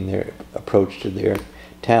that being their approach to their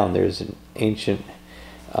town. There's an ancient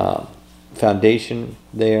foundation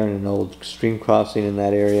there and an old stream crossing in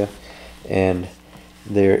that area, and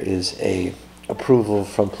there is a approval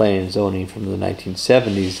from planning and zoning from the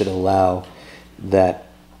 1970s that allow that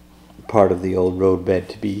part of the old roadbed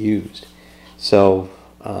to be used. So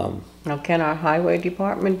Now, can our highway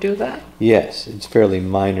department do that? yes, it's fairly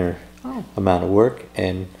minor Oh. amount of work,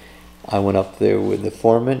 and I went up there with the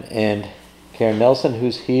foreman and Karen Nelson,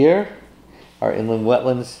 who's here, our inland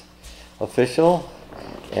wetlands official,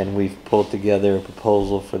 and we've pulled together a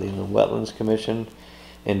proposal for the Inland Wetlands Commission.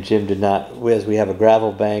 And Jim did not, as we have a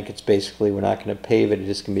gravel bank, it's basically, we're not going to pave it, it's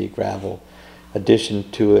just going to be a gravel addition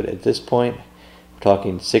to it at this point. We're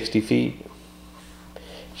talking 60 feet.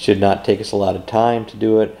 Should not take us a lot of time to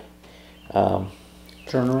do it.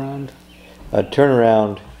 Turnaround? A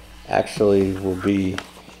turnaround actually will be,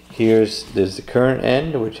 there's the current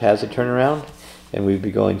end, which has a turnaround, and we'd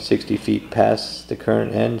be going 60 feet past the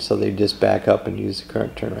current end, so they just back up and use the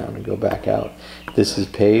current turnaround and go back out. This is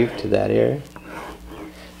paved to that area,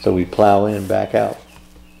 so we plow in and back out.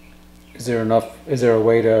 Is there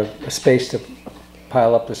a space to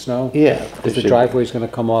pile up the snow? Yeah. Because the driveway's gonna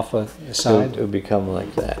come off the So it side? would become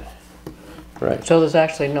like that. Right. So there's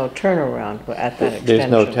actually no turnaround at that extension? There's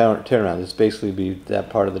no turnaround. It's basically be that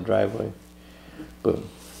part of the driveway. Boom.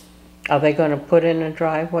 Are they gonna put in a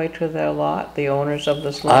driveway to their lot, the owners of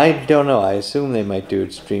this I land? don't know. I assume they might do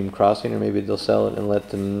it stream crossing, or maybe they'll sell it and let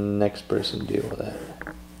the next person deal with that.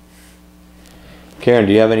 Karen,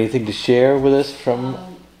 do you have anything to share with us from?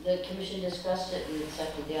 The commission discussed it, we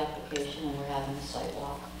accepted the application, and we're having a site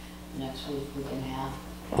walk next week, week and a half.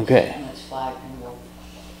 Okay. And it's 5, and we'll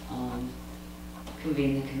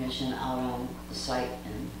convene the commission out on the site,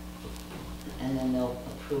 and then they'll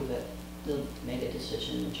approve it. They'll make a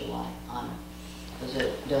decision in July on it, because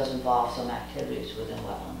it does involve some activities within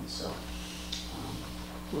wetlands, so.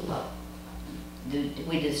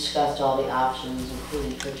 We discussed all the options,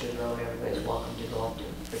 including Pritchard Road. Everybody's welcome to go up to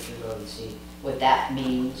Pritchard Road and see what that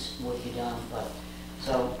means, what you've done, but,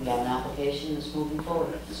 so we have an application that's moving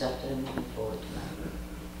forward, accepted and moving forward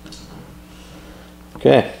tonight.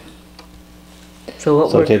 Okay. So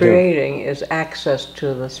what So we're they do. creating is access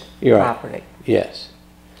to this You're right. property. Yes.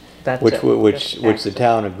 That's Which it. which just which the access.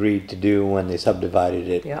 town agreed to do when they subdivided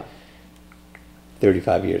it Yeah,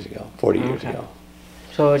 35 years ago, 40 years Okay. ago.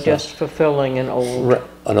 so we're just fulfilling an old,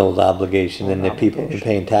 An old obligation, Old and the people have been obligation.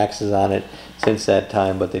 paying taxes on it since that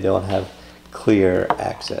time, but they don't have clear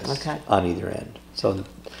access Okay. on either end. So,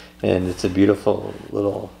 and it's a beautiful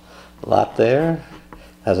little lot there,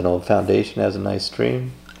 has an old foundation, has a nice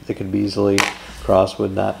stream that can be easily crossed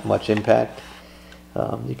with not much impact.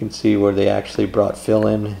 You can see where they actually brought fill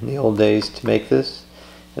in the old days to make this,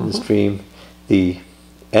 and the stream, the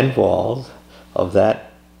end walls of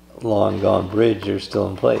that long gone bridge are still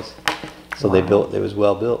in place. So they built, it was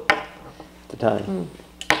well built at the time.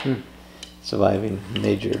 Surviving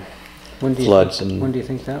major floods and. When do you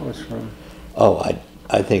think that was from? Oh,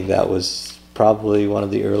 I think that was probably one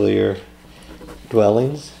of the earlier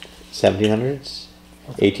dwellings, 1700s,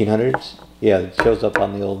 1800s. Yeah, it shows up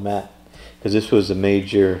on the old map, because this was a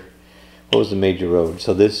major, what was the major road?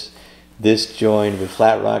 So this joined with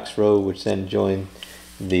Flat Rocks Road, which then joined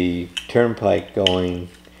the turnpike going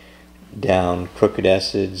down Crooked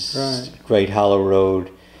Essids, Right. Great Hollow Road,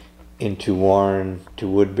 into Warren to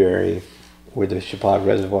Woodbury, where the Chippewa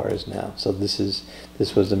Reservoir is now. So this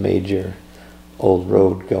was a major old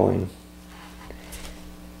road going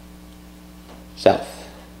south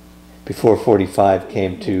before 45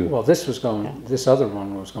 came to. Well, this was going, this other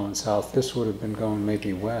one was going south. This would have been going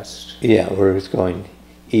maybe west Yeah, where it was going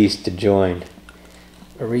east to join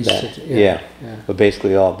or east. that. to- Yeah. Yeah. But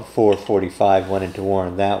basically all before 45 went into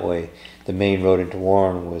Warren that way. The main road into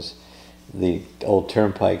Warren was the old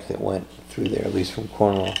turnpike that went through there, at least from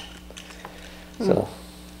Cornwall.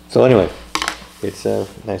 So anyway, it's a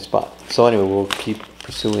nice spot. So anyway, we'll keep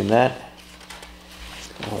pursuing that.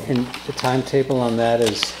 And the timetable on that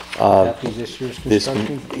is happy this year's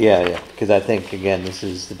construction? Yeah, because I think, again, this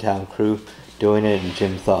is the town crew doing it, and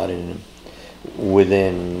Jim thought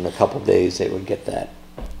within a couple days they would get that.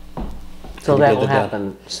 so Get that it will done.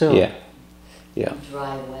 happen soon. Yeah,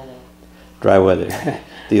 Dry weather, dry weather,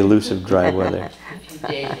 the elusive dry weather. a few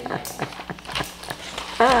days you might.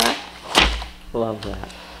 Love that.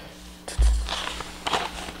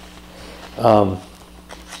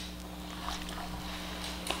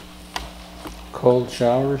 Cold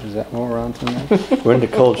showers, is that what we're on to next? We're into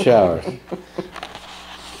cold showers.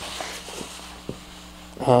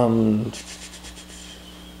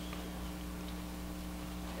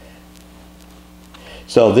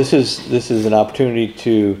 So this is an opportunity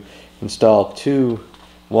to install 2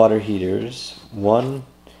 water heaters. One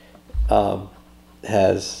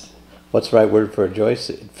has, what's the right word for it, Joyce?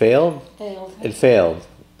 It failed? Failed. It failed.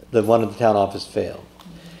 The one at the town office failed.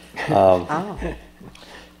 Oh,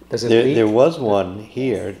 Does it There leak? was one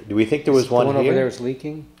here. Do we think there was The one one over there here? is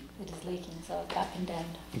leaking? It is leaking, so it got condemned.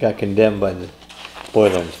 It got condemned by the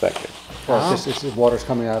boiler inspector. Well, it's just, the water's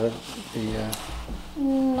coming out of the,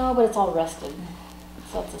 No, but it's all rusted.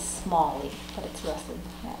 So it's a small leak, but it's rusted.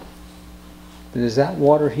 Yeah. does that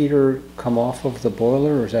water heater come off of the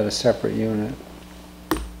boiler, or is that a separate unit?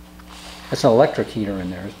 That's an electric heater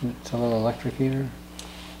in there, isn't it? It's a little electric heater?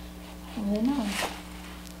 I don't really know.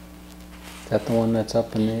 Is that the one that's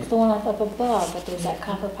up in It's the, the one up above, but there's that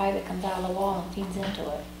copper pipe that comes out of the wall and feeds into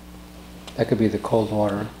it. that could be the cold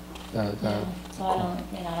water. Yeah. So I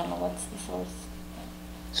don't know what's the source.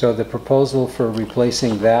 So the proposal for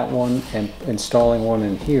replacing that one and installing one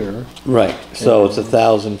in here, Right, so it's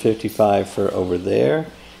 1,055 for over there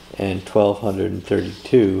and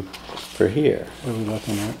 1,232 for here. what are we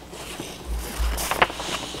looking at?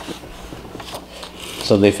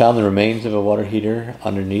 So they found the remains of a water heater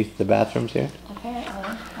underneath the bathrooms here? Apparently,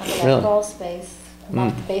 under Really? that crawl space,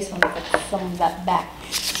 not the basement, but some of that back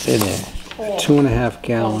In there. hole. 2.5 All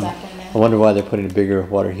gallon. back in there. I wonder why they're putting a bigger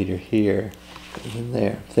water heater here than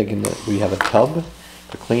there. Thinking that we have a tub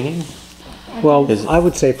for cleaning? Well, Is- I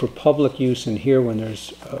would say for public use in here, when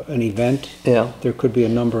there's an event, Yeah. there could be a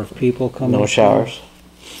number of people coming. No showers?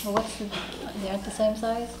 Well, what's the, they aren't the same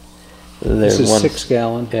size? This There's is one- 6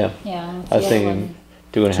 gallon, Yeah, Yeah. what's I was the other thinking one?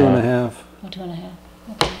 2.5. 2.5. Oh, 2.5.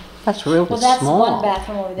 Okay. That's really Well, that's one small.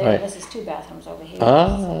 bathroom over there, Right. this is 2 bathrooms over here. Ah,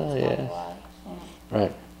 so it's probably yes. why, yeah.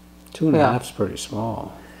 Right, 2.5 is pretty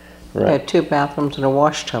small. They right. had 2 bathrooms and a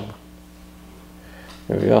wash tub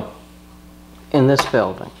There we go. in this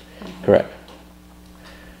building. Correct.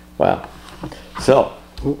 Wow. So,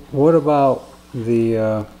 What about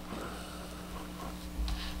the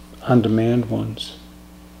on-demand ones?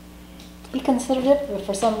 He considered it, but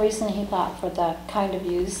for some reason he thought for the kind of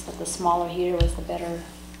use that the smaller heater was the better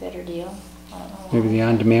deal. I don't know. Maybe the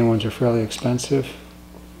on-demand ones are fairly expensive.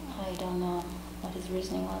 I don't know what his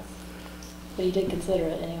reasoning was, but he did consider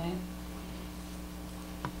it anyway.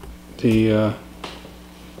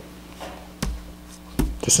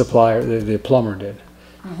 The supplier, the plumber did.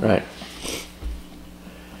 right.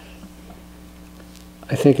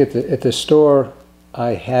 I think at the store, I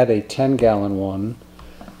had a 10-gallon one,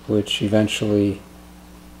 which eventually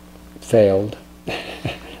failed,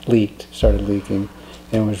 started leaking,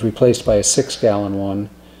 and was replaced by a 6-gallon one,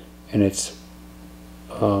 and it's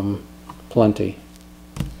plenty.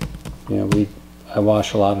 You know, I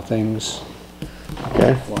wash a lot of things,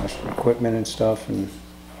 Okay. wash equipment and stuff, and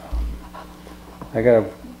I got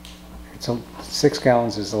 6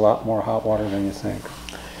 gallons is a lot more hot water than you think.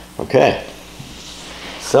 Okay.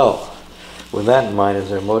 So, with that in mind, is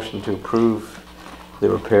there a motion to approve the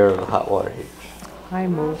repair of the hot water heaters? I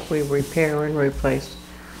move we repair and replace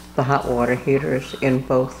the hot water heaters in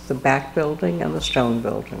both the back building and the stone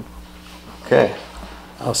building. Okay.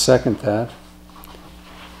 I'll second that.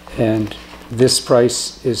 And this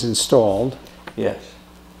price is installed, Yes.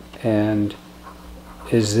 and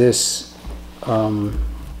is this,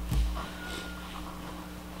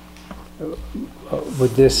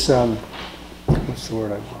 would this, what's the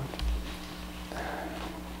word I want?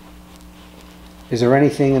 Is there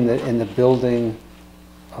anything in the building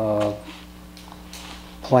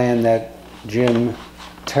plan that Jim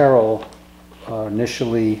Terrell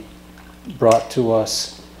initially brought to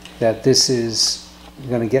us that this is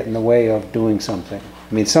going to get in the way of doing something?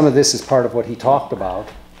 I mean, some of this is part of what he talked about,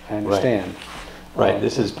 I understand. Right,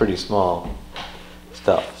 this is pretty small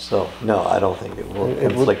stuff, so no, I don't think it will It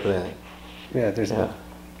would- conflict with anything. Yeah, there's Yeah. no,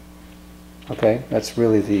 okay, that's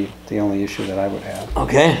really the only issue that I would have.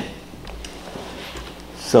 Okay.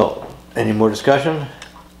 So, any more discussion?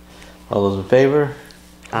 All those in favor?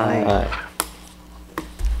 Aye.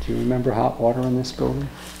 Do you remember hot water in this building?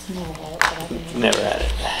 Never had it, but I can. Never had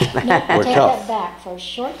it. No, We're take tough. that back. For a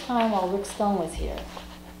short time while Rick Stone was here,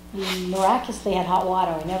 we miraculously had hot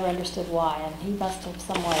water. We never understood why, and he must have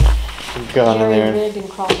some way Gone in there. rigged and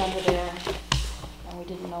crawled under there, and we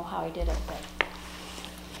didn't know how he did it, but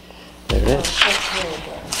There it is. that's really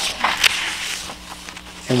good.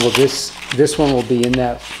 And will this one will be in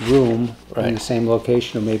that room, in Right. the same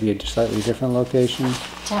location, or maybe a slightly different location?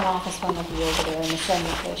 Town office one will be over there in the same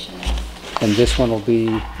location now. And this one will be,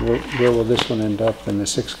 where will this one end up in the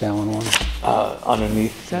 6-gallon one?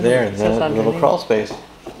 Underneath Says- there, in says the little underneath. crawl space.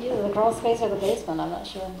 Either the crawl space or the basement, I'm not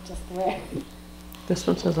sure just where. This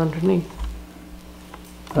one says underneath.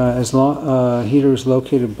 As long, heater is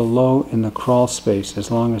located below in the crawl space, as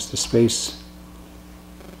long as the space.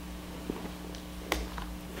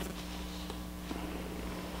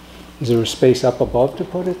 Is there a space up above to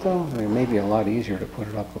put it though? I mean, it may be a lot easier to put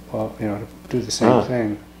it up above, you know, to do the same Ah.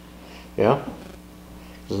 thing. Yeah?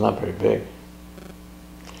 It's not very big.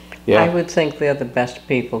 I Yeah, would think they're the best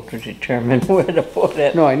people to determine where to put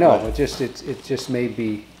it. No, I know, it just may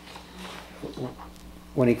be,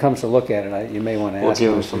 when he comes to look at it, you may want to we'll ask give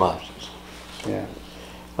him. him some options. Yeah,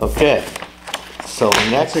 Okay, so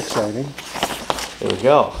that's next, exciting. there we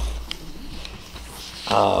go.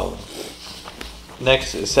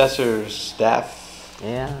 Next, assessor's staff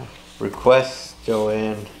Yeah. request.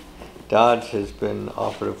 Joanne Dodge has been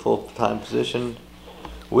offered a full-time position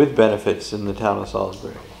with benefits in the town of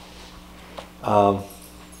Salisbury. Got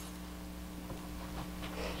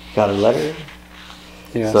a letter?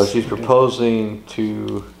 Yes, So she's I do. proposing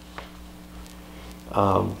to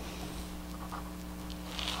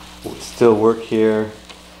still work here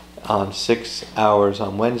on 6 hours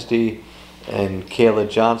on Wednesday, and Kayla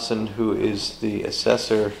Johnson, who is the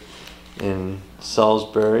assessor in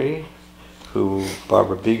Salisbury, who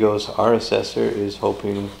Barbara Bigos, our assessor, is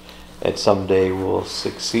hoping that someday will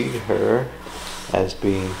succeed her as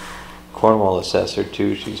being Cornwall assessor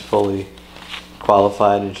too. She's fully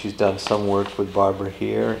qualified, and she's done some work with Barbara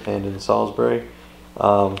here and in Salisbury.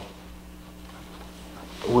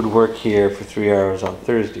 would work here for 3 hours on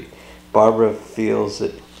Thursday. Barbara feels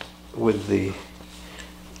that that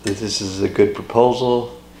this is a good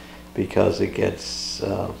proposal because it gets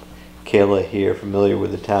Kayla here familiar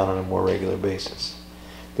with the town on a more regular basis.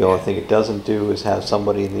 The only thing it doesn't do is have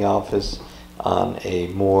somebody in the office on a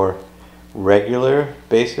more regular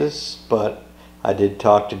basis, but I did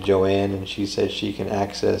talk to Joanne and she said she can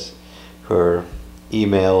access her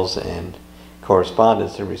emails and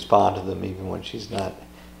correspondence and respond to them even when she's not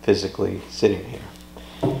physically sitting here.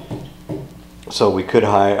 So we could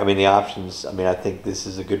hire, I mean, the options, I mean, I think this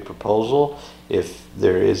is a good proposal. If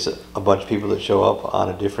there is a bunch of people that show up on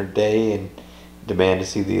a different day and demand to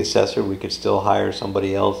see the assessor, we could still hire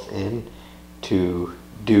somebody else in to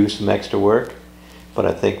do some extra work. But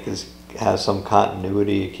I think this has some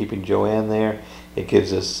continuity of keeping Joanne there. It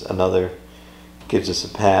gives us a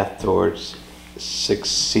path towards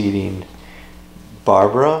succeeding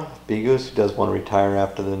Barbara Bigus, who does want to retire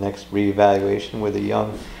after the next reevaluation with a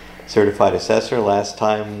young certified assessor. Last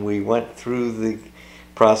time we went through the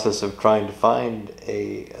process of trying to find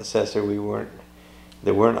a assessor,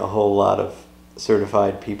 there weren't a whole lot of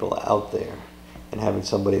certified people out there, and having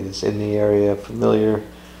somebody that's in the area, familiar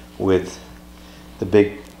with the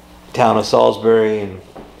big town of Salisbury, and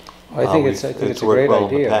I think it's a great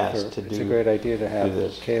idea. It's a a great idea to have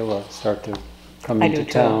Kayla start to come I into do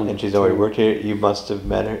too. town. and she's already worked here. You must have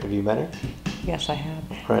met her. Have you met her? Yes, I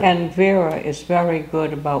have. Right. And Vera is very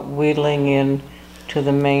good about wheeling in to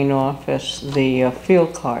the main office the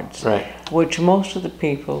field cards. Right. Which most of the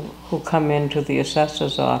people who come into the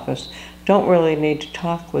assessor's office don't really need to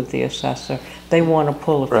talk with the assessor. They want to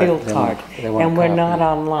pull a Right. field They card. want- they want a And we're copy. not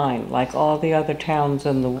online like all the other towns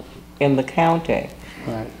in the county.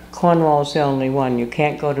 Right. Cornwall's the only one. You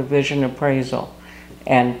can't go to Vision Appraisal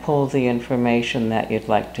and pull the information that you'd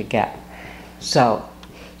like to get. So,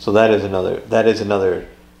 So that is another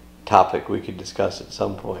topic we could discuss at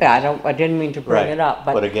some point. yeah, I didn't mean to bring Right. it up,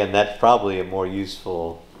 But but again, that's probably a more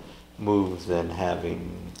useful move than having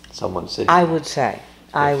someone sitting. I would say,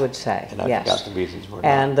 And I yes. forgot the reasons we're not.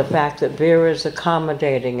 And the fact that Vera is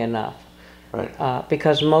accommodating enough. Right.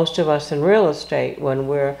 Because most of us in real estate, when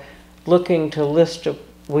we're looking to list,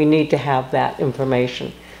 we need to have that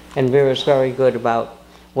information. And Vera's very good about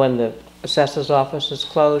when the assessor's office is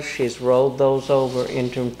closed, she's rolled those over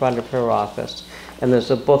into in front of her office. And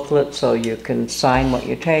there's a booklet so you can sign what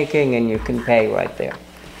you're taking and you can pay right there.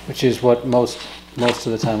 Which is what most of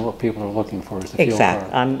the time what people are looking for is the field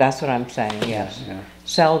Exactly, card. that's what I'm saying, yes. Yeah.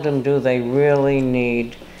 Seldom do they really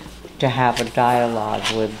need to have a dialogue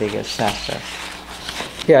with the assessor.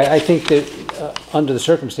 Yeah, I think that under the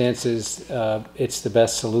circumstances, it's the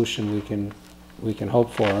best solution we can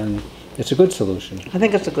hope for, and it's a good solution. I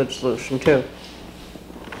think it's a good solution too.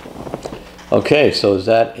 Okay, so is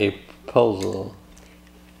that a proposal?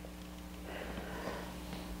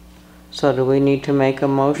 So do we need to make a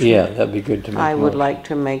motion? Yeah, that'd be good to make. I a would motion. like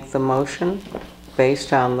to make the motion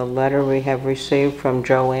based on the letter we have received from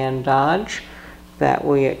Joanne Dodge that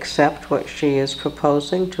we accept what she is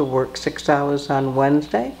proposing to work 6 hours on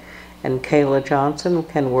Wednesday, and Kayla Johnson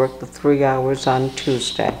can work the 3 hours on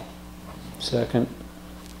Tuesday. Second.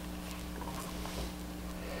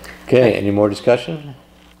 Okay, any more discussion?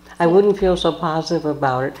 I wouldn't feel so positive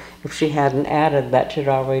about it if she hadn't added that she'd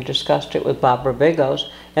already discussed it with Barbara Bigos,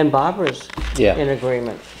 and Barbara's Yeah. in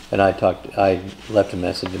agreement. And I left a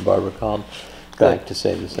message and Barbara called back Good. to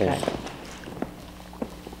say the same. Okay.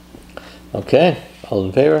 Okay, all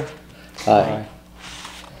in favor? Aye.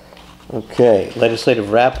 Okay,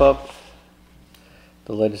 legislative wrap-up.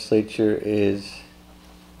 The legislature is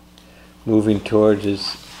moving towards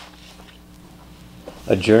its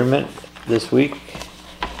adjournment this week.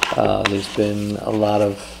 There's been a lot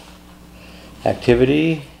of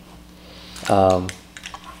activity.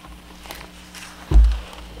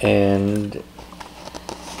 And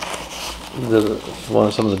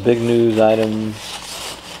some of the big news items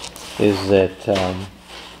is that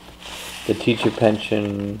the teacher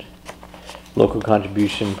pension local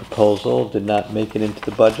contribution proposal did not make it into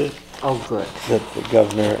the budget. Oh, good. That the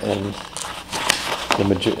governor and the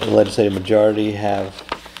legislative majority have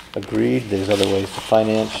agreed. There's other ways to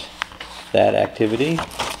finance that activity.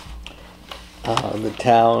 The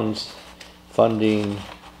town's funding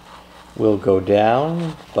will go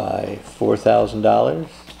down by $4,000.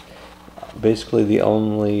 Basically, the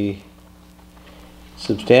only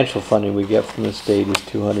substantial funding we get from the state is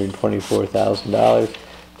 $224,000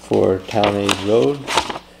 for town aid roads.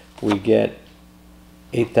 We get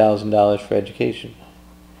 $8,000 for education.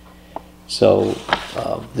 So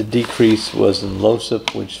the decrease was in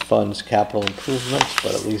LOSIP, which funds capital improvements,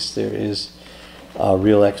 but at least there is a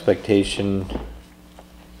real expectation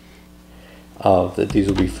that these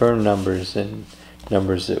will be firm numbers and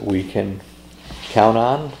numbers that we can count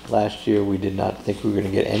on. Last year we did not think we were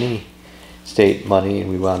going to get any state money, and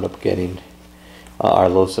we wound up getting our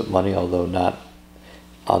LoCIP money, although not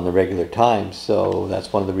on the regular time. So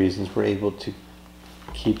that's one of the reasons we're able to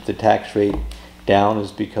keep the tax rate down,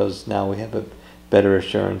 is because now we have a better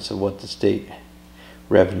assurance of what the state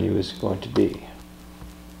revenue is going to be.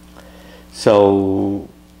 So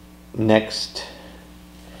next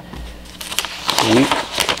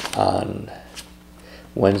week, on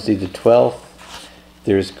Wednesday the 12th,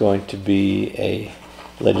 there's going to be a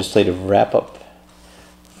legislative wrap-up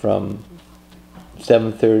from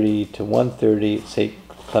 7:30 to 1:30 at St.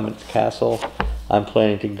 Clement's Castle. I'm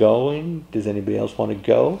planning to going. Does anybody else want to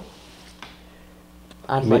go?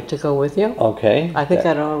 I'd like to go with you. Okay. I think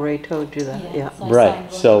I'd already told you that, yeah. so I Right, signed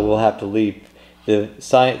one. so we'll have to leave.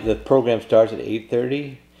 The program starts at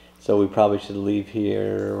 8:30, so we probably should leave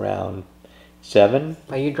here around 7.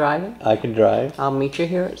 Are you driving? I can drive. I'll meet you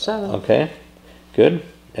here at 7. Okay, good.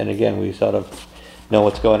 And again, we sort of know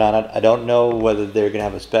what's going on. I don't know whether they're gonna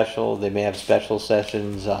have a special, they may have special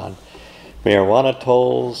sessions on marijuana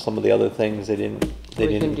tolls, some of the other things they didn't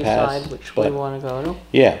We can pass. decide which we but want to go to.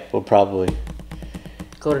 yeah, we'll probably,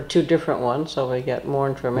 Go to 2 different ones so we get more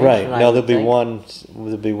information. right, I no, would there'll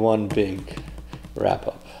be think. one big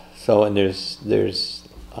wrap-up. So, and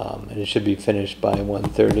and it should be finished by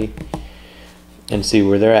 1:30, and see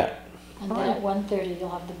where they're at. And then at 1:30, you'll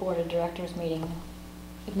have the board of directors meeting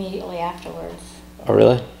immediately afterwards. Oh,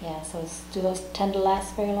 really? Yeah, so do those tend to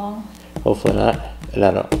last very long? Hopefully not. And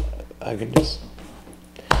I can just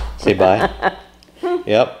say bye.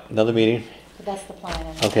 Yep, another meeting. But that's the plan.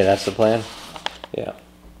 and- Okay, that's the plan? Yeah.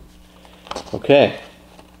 Okay.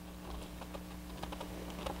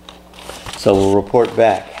 So we'll report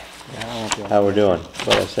back how we're doing.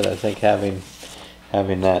 But I said, I think having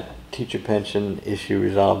that teacher pension issue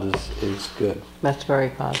resolved is good. That's very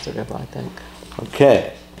positive, I think.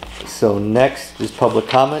 Okay, so next is public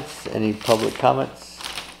comments. Any public comments?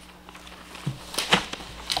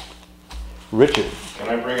 Richard? Can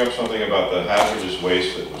I bring up something about the hazardous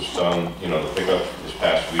waste that was done, the pickup this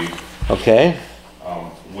past week? Okay.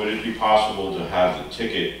 Would it be possible to have the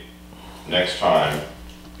ticket next time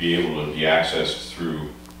be able to be accessed through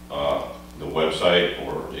the website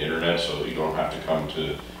or the internet, so you don't have to come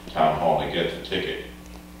to town hall to get the ticket?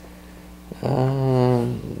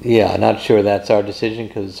 Yeah, not sure that's our decision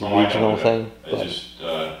because it's a regional thing. It but- just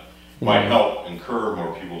might help encourage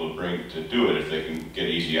more people to do it if they can get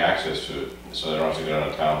easy access to it, so they don't have to go down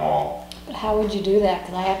to town hall. But how would you do that?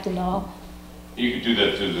 Because I have to know. You could do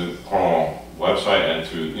that through the Cornwall website and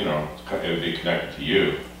through, it would be connected to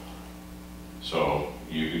you. So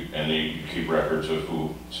and then you keep records of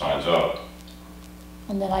who signs up.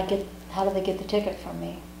 And then how do they get the ticket from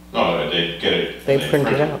me? No, they get it. They and print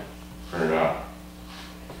it out. Print it out.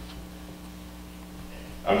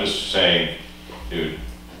 I'm just saying, dude,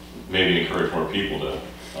 maybe encourage more people to,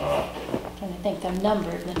 And I think they're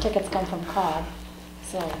numbered, and the tickets come from COG,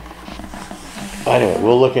 so. Anyway,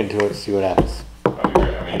 we'll look into it, see what happens. that'd be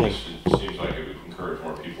great. I mean, it seems like it would encourage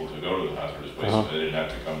more people to go to the hazardous waste, so they didn't have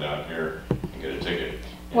to come down here and get a ticket.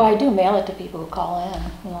 Well, I do mail it to people who call in,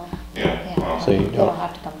 Yeah, well, So you They don't- don't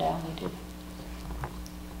have to come down, they do.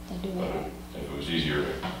 They do mail but it. if it was easier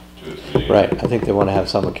to do it through the. Right, I think they want to have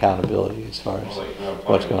some accountability as far as Well, like,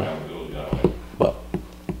 what's plenty going of on. accountability that way. Well,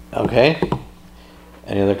 okay.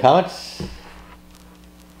 Any other comments?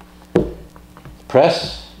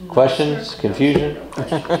 Press, questions, confusion?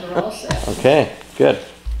 We're all set. Okay, good.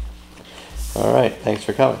 All right, thanks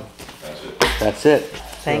for coming. That's it. That's it.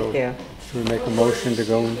 Thank you. Should we make a motion to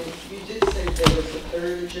go? You did say there was a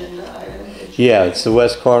third agenda item. Did you- Yeah, it's the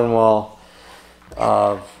West Cornwall,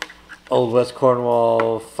 old West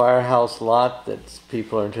Cornwall firehouse lot that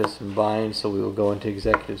people are interested in buying, so we will go into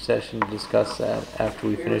executive session to discuss that after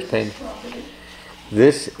we Where finish is paying. this property?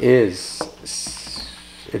 This is,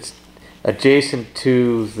 it's adjacent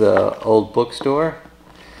to the old bookstore.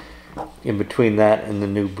 In between that and the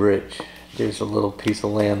new bridge, there's a little piece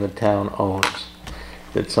of land the town owns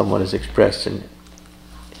that someone has expressed an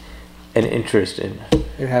interest in.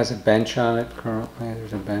 It has a bench on it currently,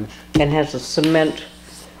 there's a bench. And has a cement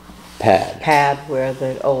pad where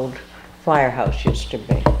the old firehouse used to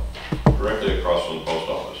be. Directly across from the post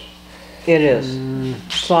office. It is.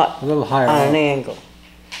 It's not A little higher on an up. angle.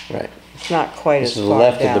 Right. It's not quite This as is the far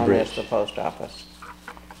left of the down bridge. as the post office.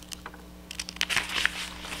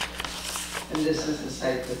 And this is the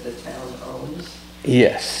site that the town owns?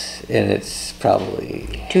 Yes, and it's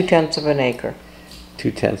probably 2/10 of an acre.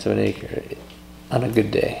 2/10 of an acre on a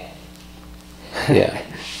good day. Yeah,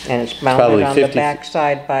 And it's probably bounded on the 50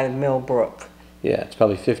 backside by Mill Brook. Yeah, it's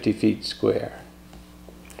probably 50 feet square.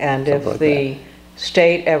 And Something if like the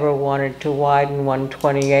state ever wanted to widen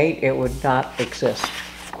 128, it would not exist,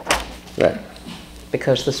 Right.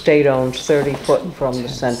 because the state owns 30 foot from the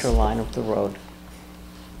center line of the road.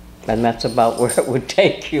 And that's about where it would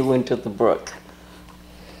take you into the brook.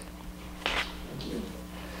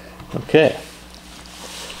 Okay.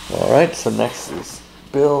 All right, so next is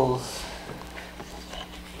Bill's.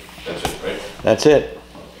 That's it, right? That's it.